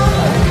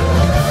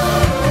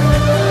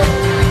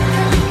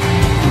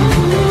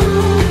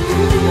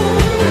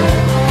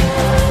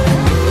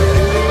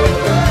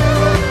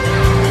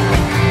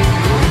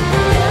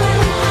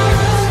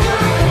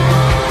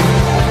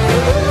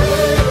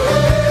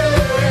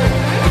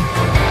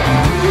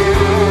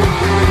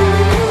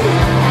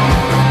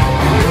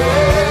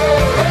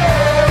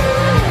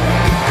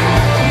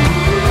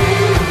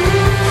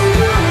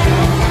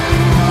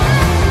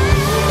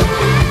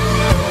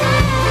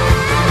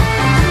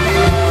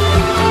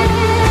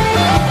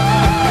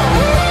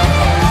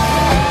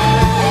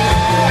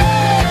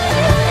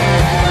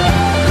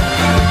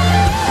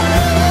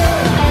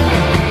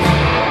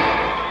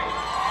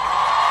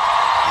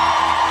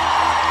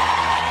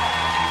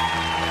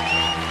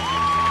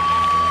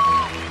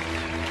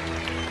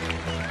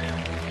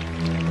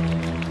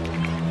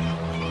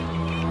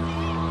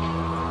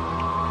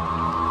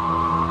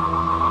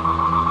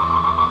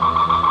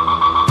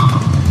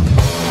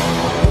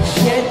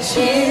 Shed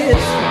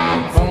tears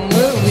from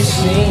movie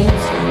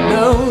scenes,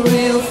 no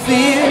real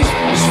fears,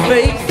 just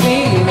fake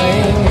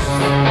feelings.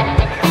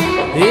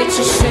 It's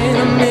a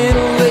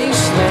sentimental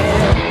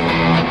wasteland.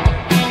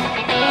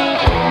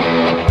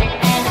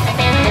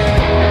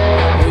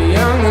 We're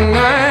young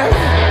enough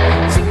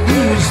to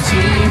lose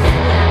teeth,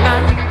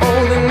 not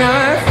old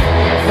enough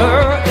for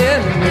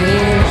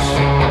enemies.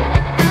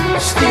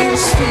 Still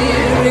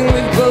steering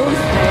with both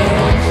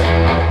hands.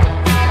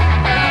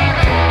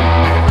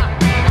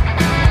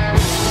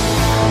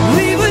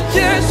 We were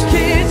just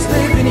kids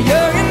living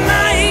young and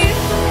naive,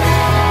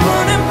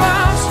 running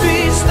wild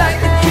streets like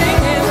the king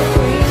and the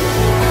queen.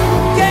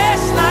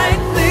 Gaslight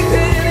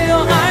flickered in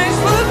your eyes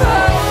full of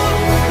hope.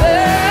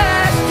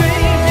 Last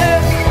dream,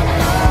 yeah.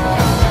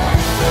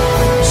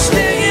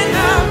 Staying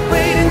up,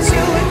 waiting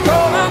till we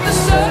call out the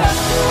sun.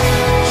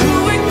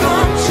 Chewing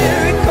gum,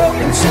 cherry coke,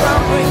 and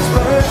our brains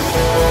burn.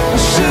 A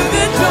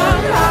sugar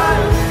drunk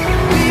high,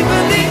 we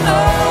were the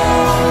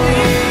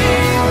only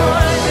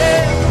ones,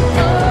 yeah.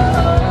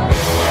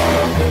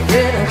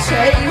 Bitter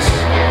taste,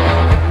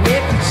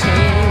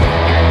 nicotine,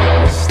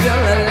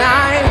 still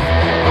alive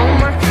on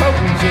my coat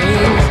and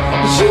jeans.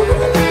 You were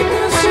the light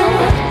that I saw,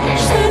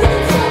 standing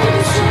in front of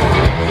the sun.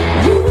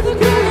 You were the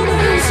girl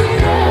that I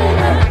seen all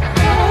night.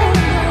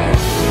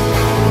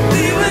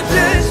 We were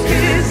just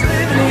kids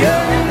living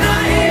young and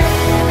naive,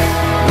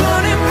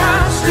 running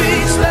wild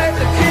streets like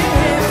the king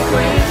and the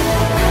queen.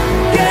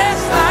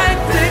 Gaslight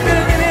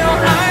flickered in your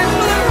eyes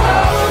full of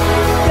hope.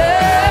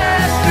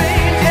 Last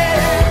dream,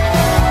 yeah.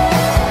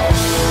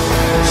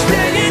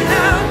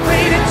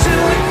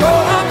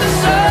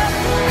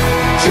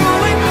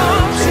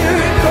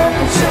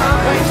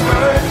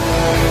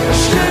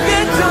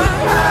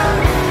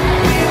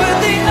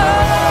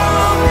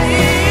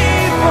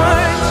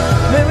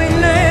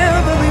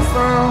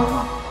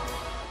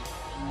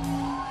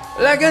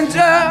 like a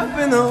drop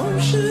in the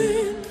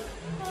ocean.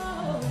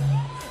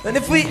 And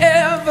if we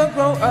ever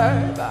grow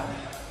up,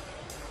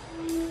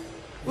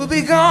 we'll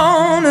be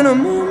gone in a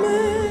moment.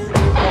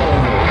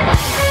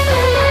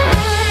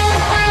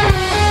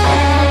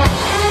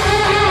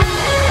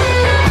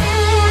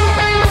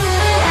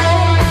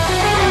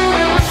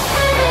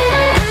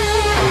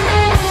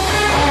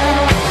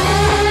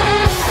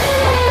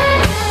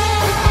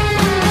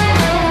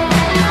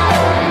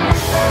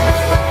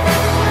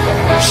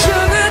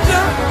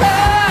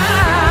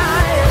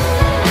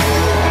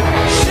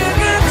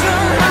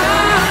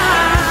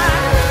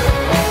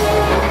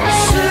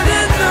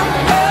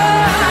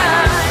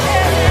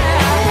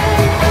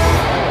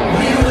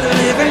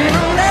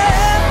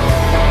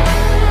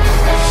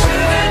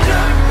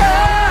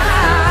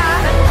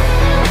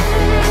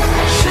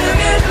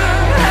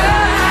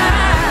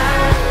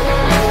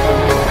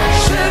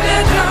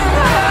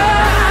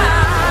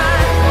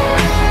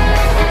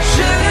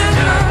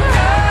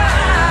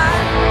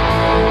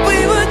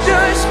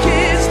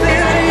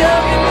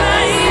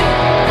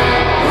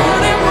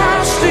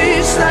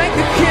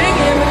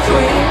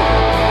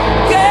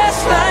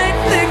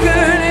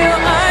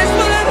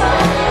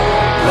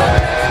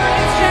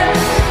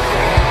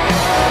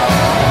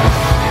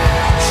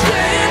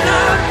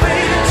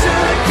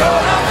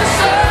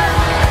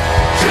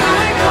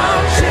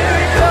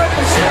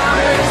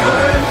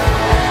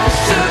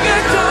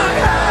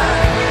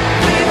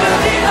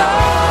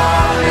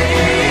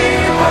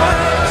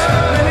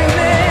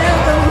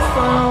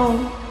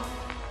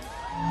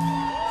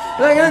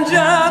 Like a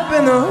drop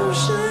in the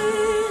ocean.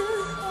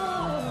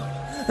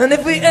 And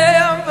if we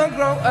ever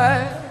grow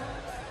up,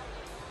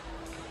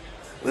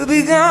 we'll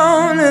be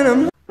gone in a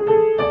moment.